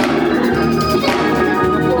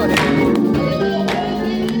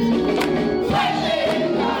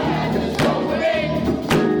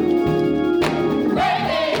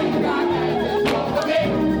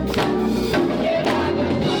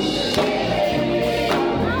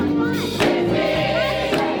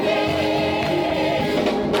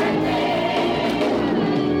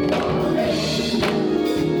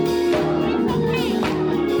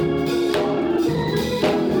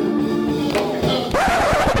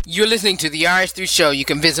 You're listening to The RH3 Show. You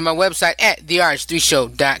can visit my website at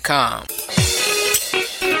therh3show.com.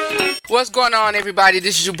 What's going on, everybody?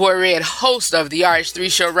 This is your boy Red, host of the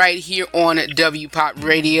RH3 Show right here on WPOP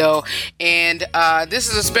Radio. And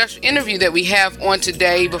this is a special interview that we have on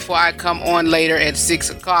today before I come on later at 6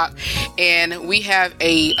 o'clock. And we have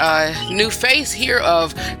a new face here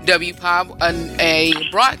of WPOP, a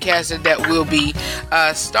broadcaster that will be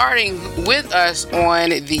starting with us on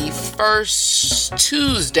the first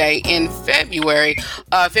Tuesday in February,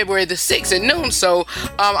 February the 6th at noon. So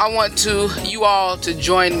I want you all to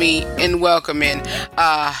join me in welcoming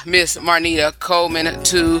Miss Marnita Coleman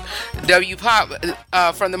to WPOP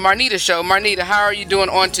from the Marnita Show. Marnita, how are you doing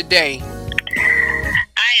on today?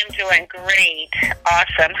 I am doing great.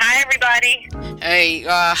 Awesome. Hi, everybody. Hey,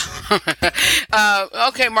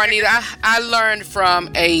 okay, Marnita, I learned from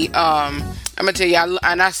I'm going to tell you,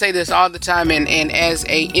 and I say this all the time, and as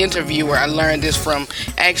a interviewer, I learned this from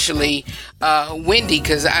actually Wendy,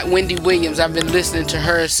 because Wendy Williams, I've been listening to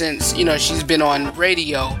her since, she's been on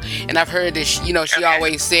radio, and I've heard this, she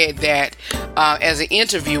always said that as an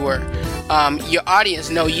interviewer, your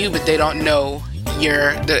audience know you, but they don't know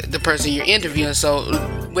the person you're interviewing. So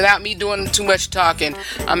without me doing too much talking,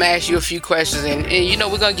 I'm gonna ask you a few questions, and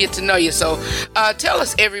we're gonna get to know you. So tell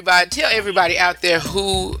everybody out there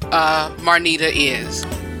who Marnita is.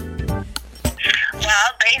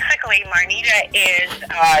 Well, basically, Marnita is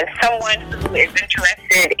someone who is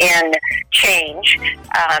interested in change,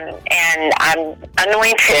 and I'm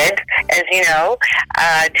anointed, as you know,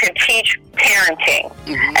 to teach parenting.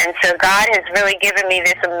 And so God has really given me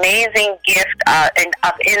this amazing gift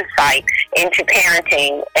of insight into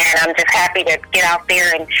parenting, and I'm just happy to get out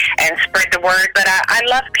there and spread the word. But I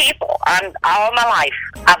love people. All my life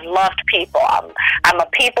I've loved people. I'm a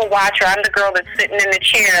people watcher. I'm the girl that's sitting in the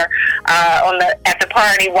chair at the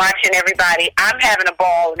party watching everybody. I'm having a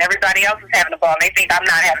ball and everybody else is having a ball, and they think I'm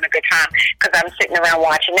not having a good time because I'm sitting around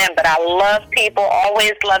watching them. But I love people,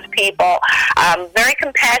 always loved people. Very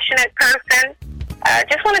compassionate person.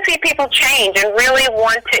 Just want to see people change and really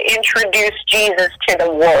want to introduce Jesus to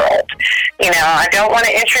the world. I don't want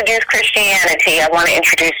to introduce Christianity. I want to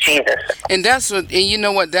introduce Jesus. And that's what, and you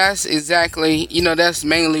know what, that's exactly, that's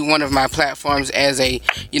mainly one of my platforms as a,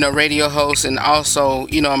 radio host. And also,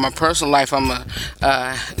 in my personal life, I'm a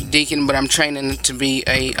deacon, but I'm training to be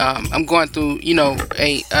I'm going through,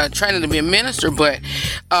 training to be a minister. But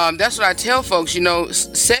that's what I tell folks,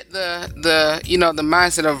 set the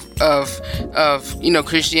mindset of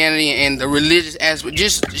Christianity and the religious aspect,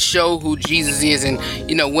 just to show who Jesus is and,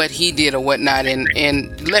 what he did or whatnot,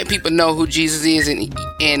 and let people know who Jesus is and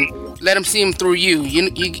let them see him through you.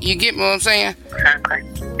 You get what I'm saying? Exactly.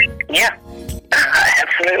 Yeah.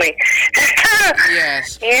 Absolutely.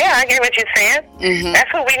 Yes. Yeah, I get what you're saying. Mm-hmm.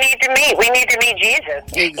 That's what we need to meet. We need to meet Jesus.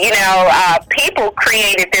 Exactly. People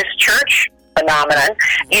created this church phenomenon.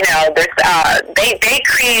 They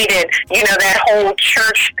created, that whole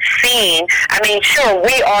church scene. I mean, sure,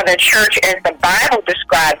 we are the church as the Bible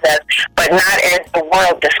describes us, but not as the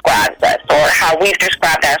world describes us or how we've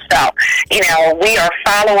described ourselves. We are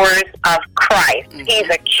followers of Christ. Mm-hmm. He's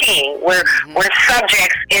a king. We're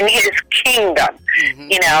subjects in his kingdom.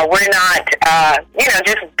 Mm-hmm. We're not,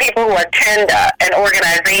 just people who attend an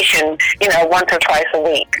organization, once or twice a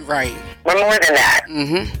week. Right. We're more than that.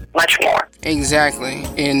 Mm-hmm. Much more. Exactly.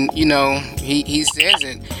 And, he says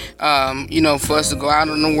it, for us to go out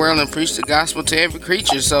in the world and preach the gospel to every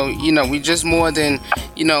creature. So, we just more than,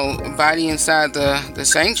 body inside the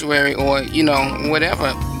sanctuary or,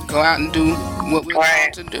 whatever. Go out and do what we're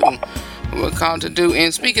called to do. We're called to do.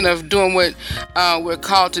 And speaking of doing what we're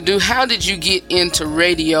called to do, how did you get into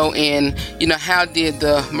radio, and how did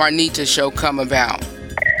the Marnita show come about?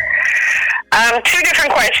 Two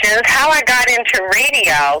different questions. How I got into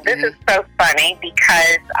radio. This is so funny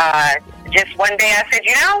because just one day I said,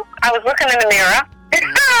 I was looking in the mirror and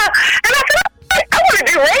I said, I want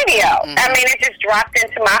to do radio. I mean, it just dropped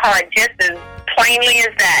into my heart just as plainly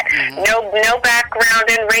as that. No background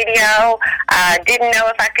in radio. Didn't know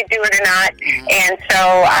if I could do it or not. And so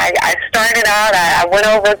I started out. I went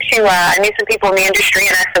over to, I knew some people in the industry,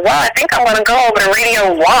 and I said, well, I think I'm going to go over to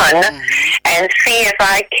Radio 1 and see if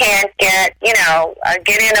I can't get in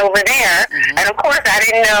over there. And of course, I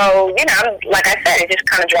didn't know, like I said, it just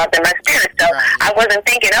kind of dropped in my spirit. So I wasn't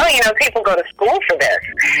thinking, people go to school for this.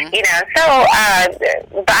 So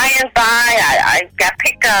by and by, I got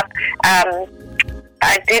picked up.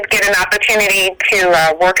 I did get an opportunity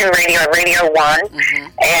to work in radio at Radio 1,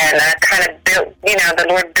 and I kind of built, the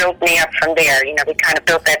Lord built me up from there. We kind of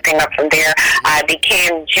built that thing up from there. I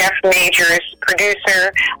became Jeff Major's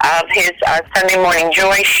producer of his Sunday Morning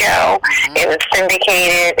Joy show. It was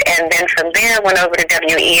syndicated, and then from there went over to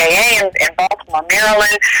WEAA in Baltimore,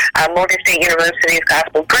 Maryland, Morgan State University's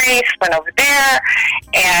Gospel Grace, went over there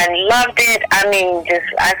and loved it. I mean,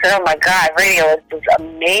 I said, oh my God, radio is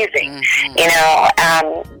amazing,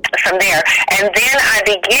 from there. And then I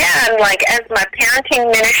began, as my parenting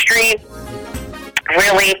ministry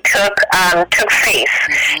really took face,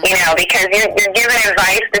 because you're giving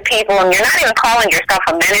advice to people, and you're not even calling yourself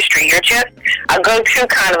a ministry. You're just a go-to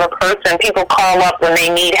kind of a person people call up when they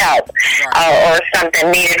need help or something,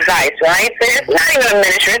 need advice, right? So it's not even a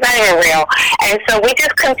ministry. It's not even real. And so we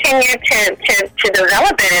just continued to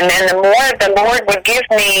develop it, and then the more the Lord would give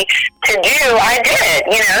me to do, I did.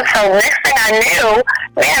 So next thing I knew,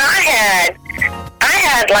 man, I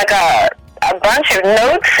had like a bunch of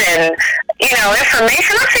notes and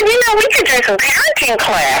information. I said, we could do some parenting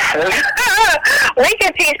classes. We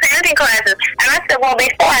could teach parenting classes. And I said, well,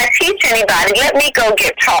 before I teach anybody, let me go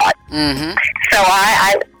get taught. So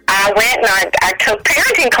I went and I took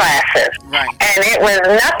parenting classes. And it was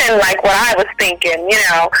nothing like what I was thinking, And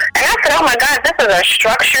I said, oh my God, this is a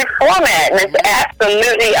structured format. And it's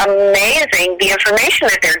absolutely amazing, the information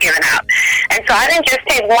that they're giving out. And so I didn't just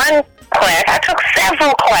take one class. I took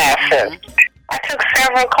several classes.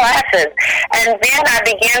 And then I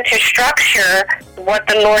began to structure what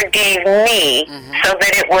the Lord gave me so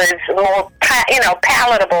that it was more,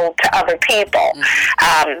 palatable to other people.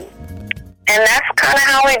 And that's kind of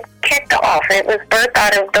how it kicked off. It was birthed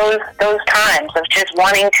out of those times of just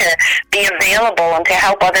wanting to be available and to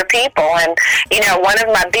help other people. And, one of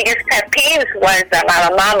my biggest pet peeves was that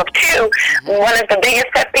I'm a mom of two. One of the biggest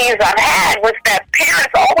pet peeves I've had was that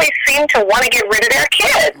parents always seem to want to get rid of their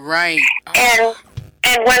kids. Right. And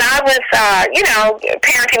when I was,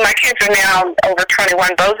 parenting, my kids are now over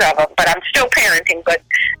 21, both of them, but I'm still parenting. But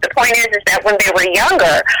the point is that when they were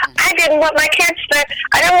younger, I didn't want my kids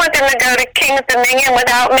I didn't want them to go to King's Dominion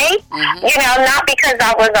without me. Not because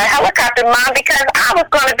I was a helicopter mom, because I was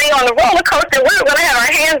going to be on the roller coaster. We were going to have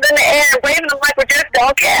our hands in the air, waving them like we just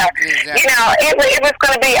don't care. Exactly. It was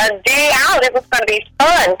going to be a day out. It was going to be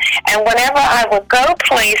fun. And whenever I would go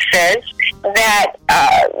places that,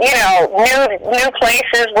 new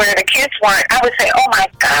places where the kids weren't, I would say, oh my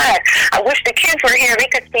God, I wish the kids were here. They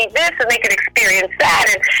could see this and they could experience that.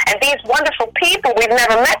 And these wonderful people, we've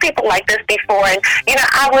never met people like this before. And,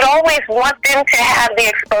 I would always want them to have the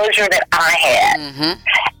exposure that I had.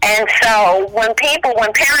 And so when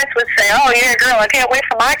parents would say, oh yeah, girl, I can't wait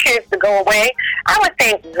for my kids to go away, I would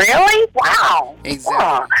think, really? Wow.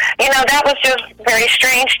 Exactly. That was just very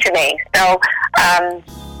strange to me. So,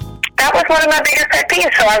 that was one of my biggest pet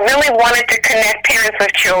peeves. So I really wanted to connect parents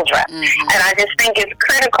with children. And I just think it's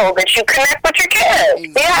critical that you connect with your kids.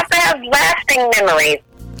 Exactly. You have to have lasting memories.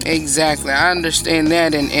 Exactly. I understand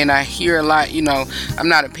that, and I hear a lot, I'm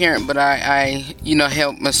not a parent, but I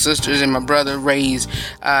help my sisters and my brother raise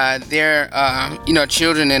their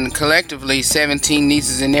children, and collectively 17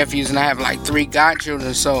 nieces and nephews, and I have like 3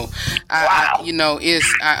 godchildren. So I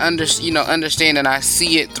understand, and I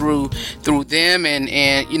see it through them,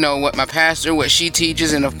 and what my pastor, what she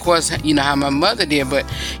teaches, and of course how my mother did.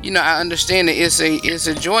 But I understand that it's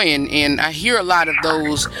a joy, and I hear a lot of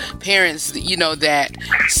those parents that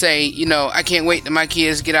say, I can't wait till my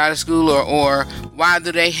kids get out of school, or why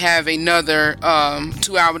do they have another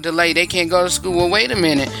 2-hour delay? They can't go to school. Well, wait a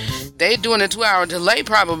minute. They're doing a 2-hour delay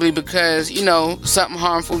probably because, something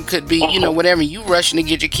harmful could be, whatever. You rushing to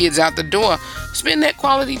get your kids out the door. Spend that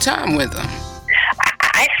quality time with them.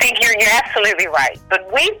 I think you're absolutely right, but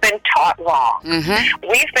we've been taught wrong.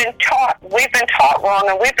 We've been taught wrong,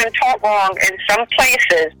 and we've been taught wrong in some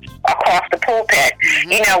places across the pulpit.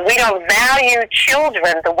 We don't value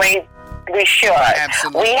children the way we should.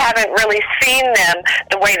 Absolutely. We haven't really seen them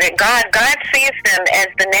the way that God sees them as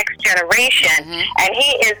the next generation, and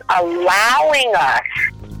He is allowing us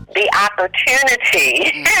the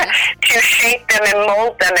opportunity to shape them and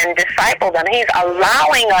mold them and disciple them. He's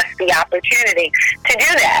allowing us the opportunity to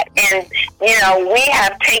do that. And, we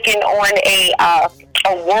have taken on a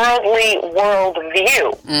worldly world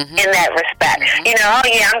view in that respect. Oh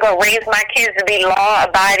yeah, I'm going to raise my kids to be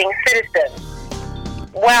law-abiding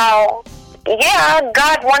citizens. Well, yeah,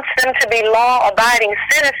 God wants them to be law-abiding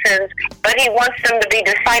citizens, but He wants them to be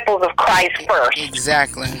disciples of Christ first.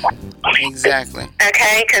 Exactly.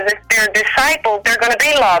 Okay, because if they're disciples, they're going to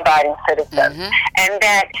be law-abiding citizens. And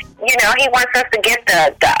that, He wants us to get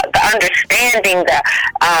the understanding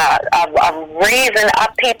of raising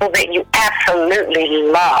up people that you absolutely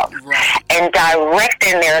love, and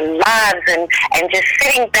directing their lives, and just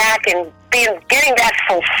sitting back and getting that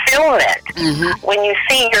fulfillment when you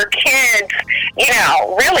see your kids,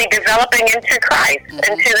 really developing into Christ,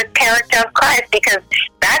 into the character of Christ, because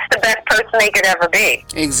that's the best person they could ever be.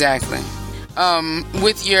 Exactly.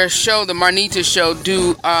 With your show, the Marnita Show,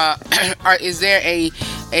 is there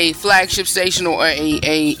a flagship station or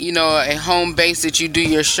a home base that you do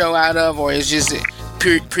your show out of, or is just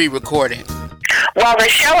pre-recorded? Well, the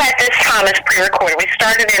show at this time is pre-recorded. We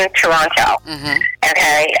started in Toronto.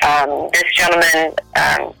 Okay, this gentleman,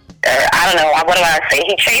 I don't know, what do I say?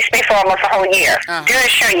 He chased me for almost a whole year. Do this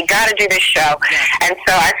show, you got to do this show. And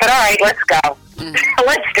so I said, all right, let's go.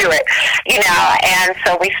 Let's do it. And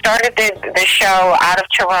so we started the show out of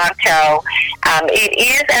Toronto. It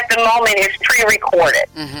is, at the moment, it's pre-recorded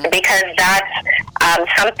because that's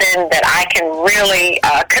something that I can really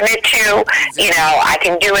commit to. I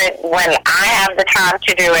can do it when I have the time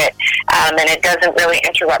to do it, and it doesn't really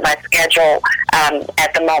interrupt my schedule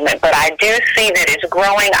at the moment. But I do see that it's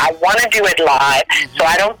growing. I want to do it live, so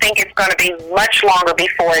I don't think it's going to be much longer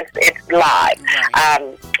before it's live,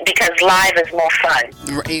 because live is more fun.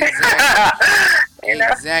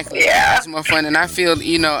 Exactly. Yeah. It's more fun, and I feel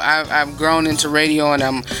I've grown into radio, and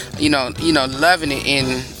I'm loving it,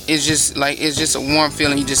 and it's just a warm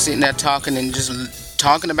feeling. You just sitting there talking and just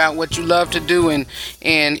talking about what you love to do, and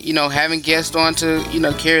having guests on to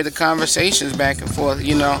carry the conversations back and forth.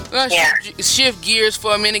 Shift gears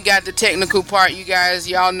for a minute. Got the technical part. You guys,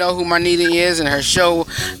 y'all know who Marnita is and her show,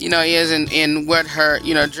 is, and what her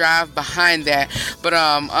drive behind that. But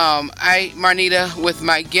Marnita, with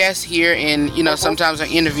my guests here, and sometimes I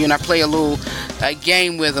interview and I play a little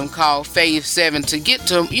game with them called Fave 7 to get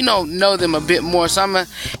to know them a bit more. So I'm gonna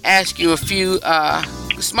ask you a few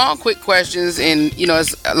small quick questions, and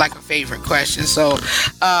it's like a favorite question. So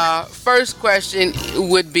first question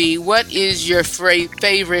would be, what is your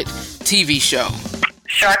favorite TV show?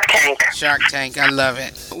 Shark Tank. Shark Tank, I love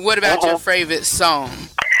it. What about your favorite song?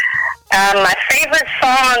 My favorite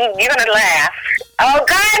song, you're gonna laugh. Oh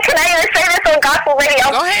God, can I even say this on gospel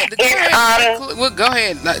radio? Go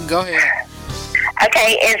ahead. Go ahead.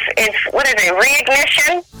 Okay, it's what is it?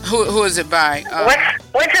 Reignition. Who is it by?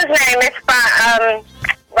 What's his name? It's by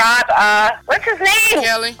Rob. What's his name?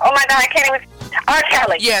 Kelly. Oh my God, I can't even. R.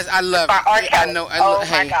 Kelly. Yes, I love it. R. Kelly. I know. Oh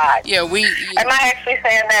my God. Yeah, we. Am I actually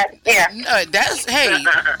saying that? Yeah. No,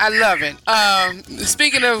 I love it.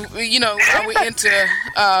 Speaking of, while we into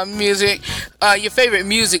music, your favorite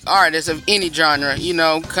music artist of any genre,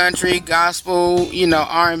 country, gospel,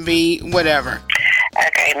 R&B, whatever.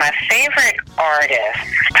 Okay, my favorite artist.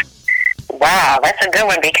 Wow, that's a good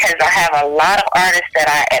one because I have a lot of artists that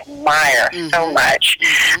I admire so much.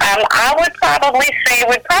 I would probably say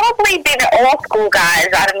be the old school guys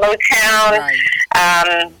out of Motown. Right.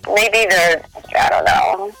 Maybe the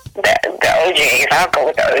OJs. I'll go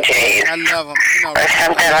with the OJs. I love them.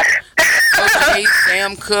 OJ,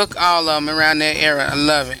 Sam Cooke, all of them around that era. I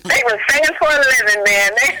love it. They were singing for a living,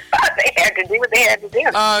 man. They had to do what they had to do.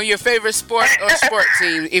 Your favorite sport or sport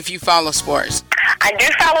team, if you follow sports? I do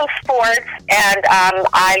follow sports, and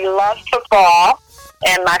I love football.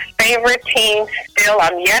 And my favorite team still,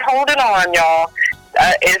 I'm yet holding on, y'all,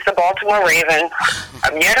 is the Baltimore Ravens.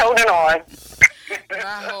 I'm yet holding on. My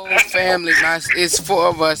whole family, it's four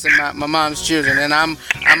of us and my mom's children, and I'm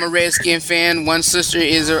a Redskin fan. One sister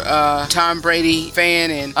is a Tom Brady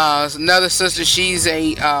fan, and another sister, she's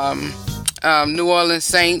a New Orleans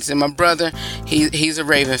Saints, and my brother, he's a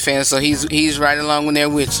Raven fan, so he's right along when they're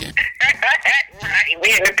with you. Right,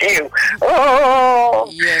 we in the pew. Oh,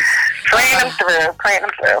 yes. Praying them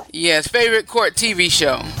through. Yes, favorite court TV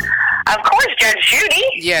show. Of course, Judge Judy.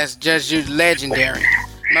 Yes, Judge Judy, legendary.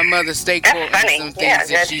 My mother stay quoting some things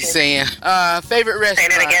that she's saying. Favorite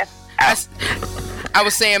restaurant. Say that again. I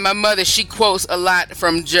was saying my mother, she quotes a lot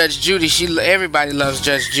from Judge Judy. Everybody loves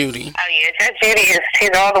Judge Judy. Oh yeah, Judge Judy she's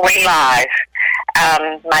all the way live.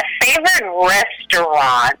 My favorite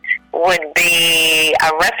restaurant would be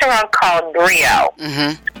a restaurant called Brio.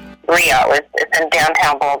 Brio. It's in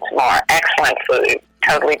downtown Baltimore. Excellent food.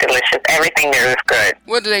 Totally delicious. Everything there is good.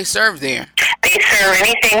 What do they serve there? They serve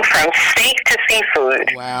anything from steak to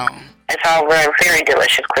seafood. Wow. It's all very, very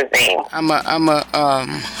delicious cuisine. I'm a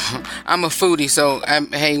foodie, so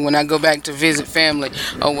hey, when I go back to visit family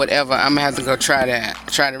or whatever, I'm gonna have to go try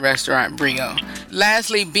the restaurant Brio.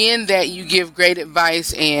 Lastly, being that you give great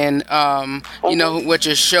advice and you know what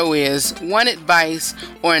your show is, one advice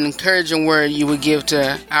or an encouraging word you would give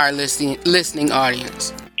to our listening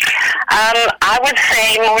audience. I would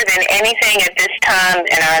say more than anything at this time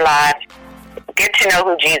in our lives, get to know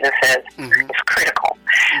who Jesus is. It's critical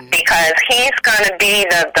because he's going to be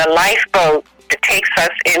the lifeboat that takes us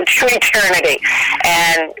into eternity.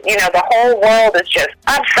 And, you know, the whole world is just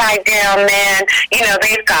upside down, man. You know,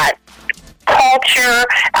 they've got culture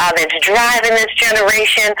that's driving this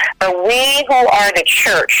generation, but we who are the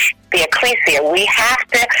church, the ecclesia, we have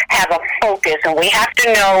to have a focus and we have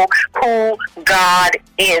to know who God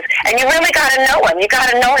is. And you really got to know him. You got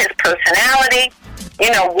to know his personality, you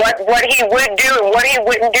know, what he would do and what he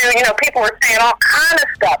wouldn't do. You know, people are saying all kind of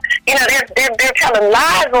stuff. You know, they're telling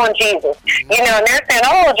lies on Jesus. You know, and they're saying,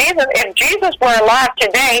 oh, Jesus, if Jesus were alive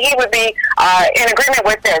today, he would be in agreement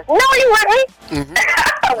with this. No, he wouldn't.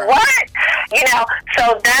 What? You know,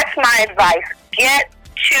 so that's my advice. Get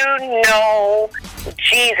to know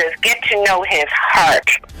Jesus. Get to know his heart.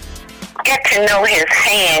 Get to know his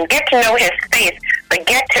hand. Get to know his face. But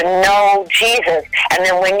get to know Jesus. And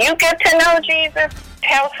then when you get to know Jesus,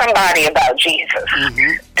 tell somebody about Jesus.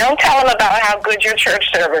 Don't tell them about how good your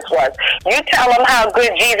church service was. You tell them how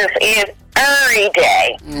good Jesus is every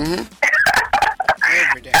day.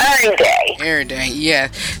 Every day, yeah.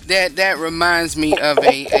 That reminds me of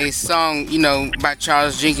a song, you know, by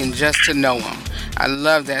Charles Jenkins, Just to Know Him. I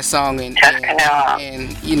love that song, and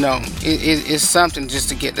you know, it's something just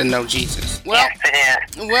to get to know Jesus. Well, yes,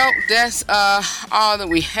 it is. Well, that's all that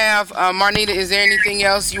we have. Marnita, is there anything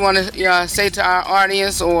else you want to say to our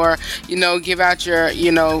audience, or give out your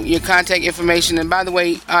your contact information? And by the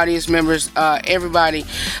way, audience members, everybody,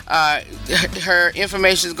 her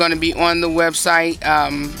information is going to be on the website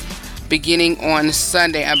beginning on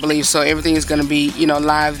Sunday, I believe. So everything is going to be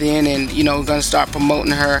live then, and we're going to start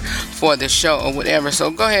promoting her for the show or whatever.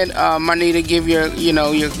 So go ahead, Marnita, give your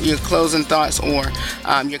your closing thoughts or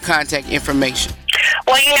your contact information.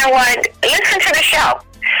 Well, you know what? Listen to the show.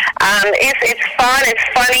 It's fun. It's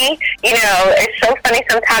funny. It's so funny.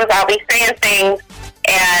 Sometimes I'll be saying things,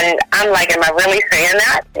 and I'm like, am I really saying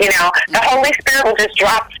that? The Holy Spirit will just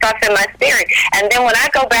drop stuff in my spirit. And then when I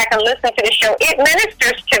go back and listen to the show, it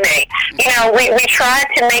ministers to me. We try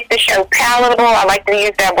to make the show palatable. I like to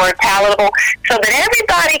use that word, palatable, so that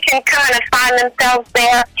everybody can kind of find themselves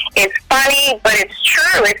there. It's funny, but it's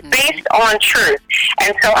true. It's based on truth.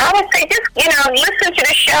 And so I would say just, listen to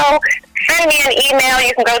the show. Send me an email.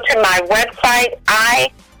 You can go to my website,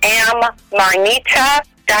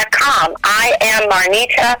 IamMarnita.com.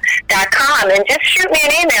 IamMarnita.com, and just shoot me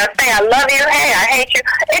an email. Say I love you. Hey, I hate you.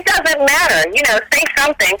 It doesn't matter. Say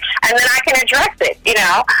something, and then I can address it.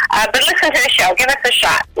 But listen to the show. Give us a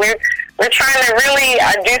shot. We're trying to really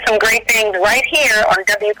do some great things right here on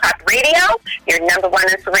W Pop Radio, your number one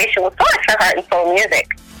inspirational source for heart and soul music.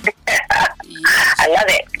 I love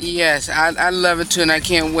it. Yes, I love it too, and I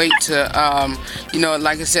can't wait to,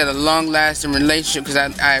 like I said, a long-lasting relationship,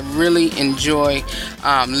 because I really enjoy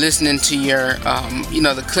listening to your,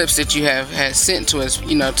 the clips that you have sent to us,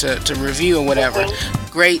 to review or whatever.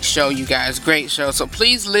 Great show, you guys. Great show. So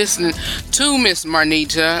please listen to Miss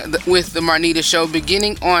Marnita with the Marnita Show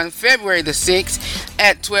beginning on February the 6th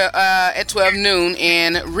at 12 noon,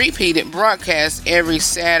 and repeated broadcast every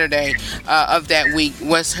Saturday of that week.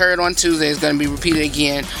 What's heard on Tuesday is going to be repeated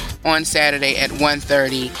again on Saturday at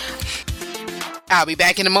 1:30. I'll be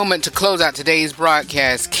back in a moment to close out today's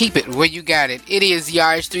broadcast. Keep it where you got it. It is the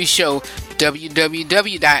RH3 Show,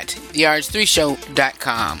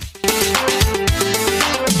 www.therh3show.com.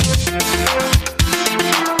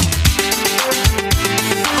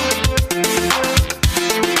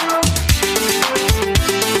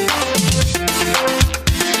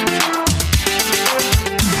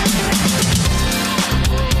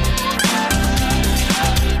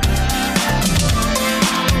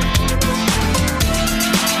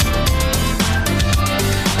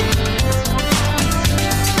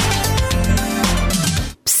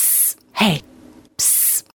 Hey,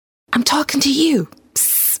 psst, I'm talking to you.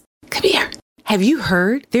 Psst, come here. Have you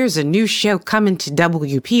heard? There's a new show coming to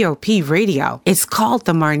WPOP Radio. It's called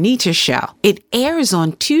The Marnita Show. It airs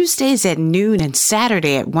on Tuesdays at noon and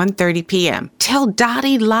Saturday at 1:30 p.m. Tell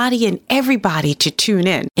Dottie, Lottie, and everybody to tune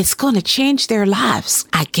in. It's going to change their lives.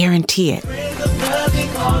 I guarantee it.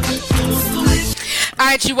 All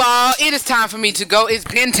right, you all, it is time for me to go. It's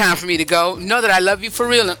been time for me to go. Know that I love you for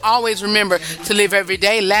real, and always remember to live every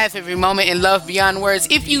day, laugh every moment, and love beyond words.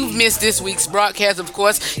 If you've missed this week's broadcast, of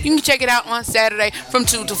course, you can check it out on Saturday from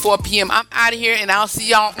 2 to 4 p.m. I'm out of here, and I'll see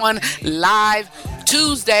y'all on live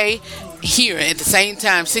Tuesday here at the same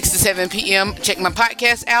time, 6 to 7 p.m. Check my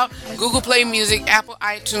podcast out, Google Play Music, Apple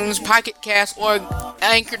iTunes, Pocket Cast, or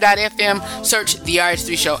Anchor.fm. Search The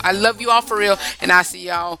RH3 Show. I love you all for real, and I'll see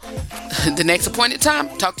y'all the next appointed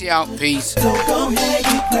time. Talk to y'all. Peace. So go ahead,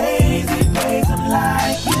 get crazy, praise them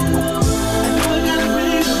like you. I know I gotta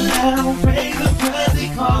praise them now, praise them 'cause they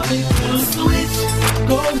call me to switch.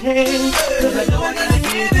 Go ahead, 'cause I know I gotta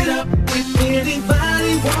give it up. If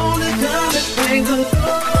anybody wanna come and praise them,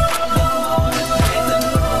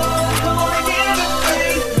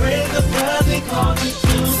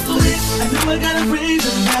 I gotta praise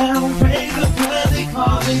them now, praise them 'cause they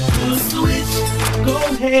call me to switch. Go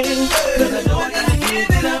ahead, 'cause I know I gotta give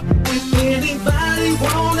it up. If anybody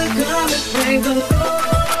wanna come and praise them,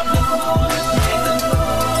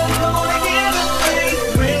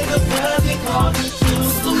 praise them 'cause they call me to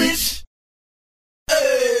switch.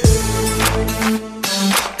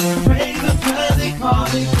 Praise them 'cause they call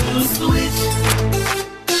me to switch.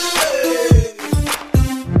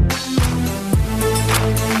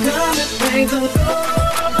 Praise the Lord,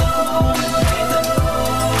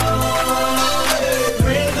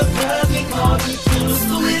 praise the blood, he called me to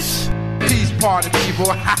switch. Peace party people,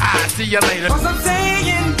 see you later. Cause I'm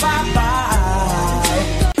saying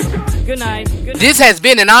bye-bye. Good night. This has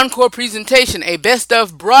been an encore presentation, a best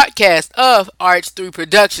of broadcast of RH3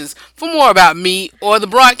 Productions. For more about me or the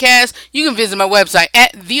broadcast, you can visit my website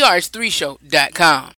at therh3show.com.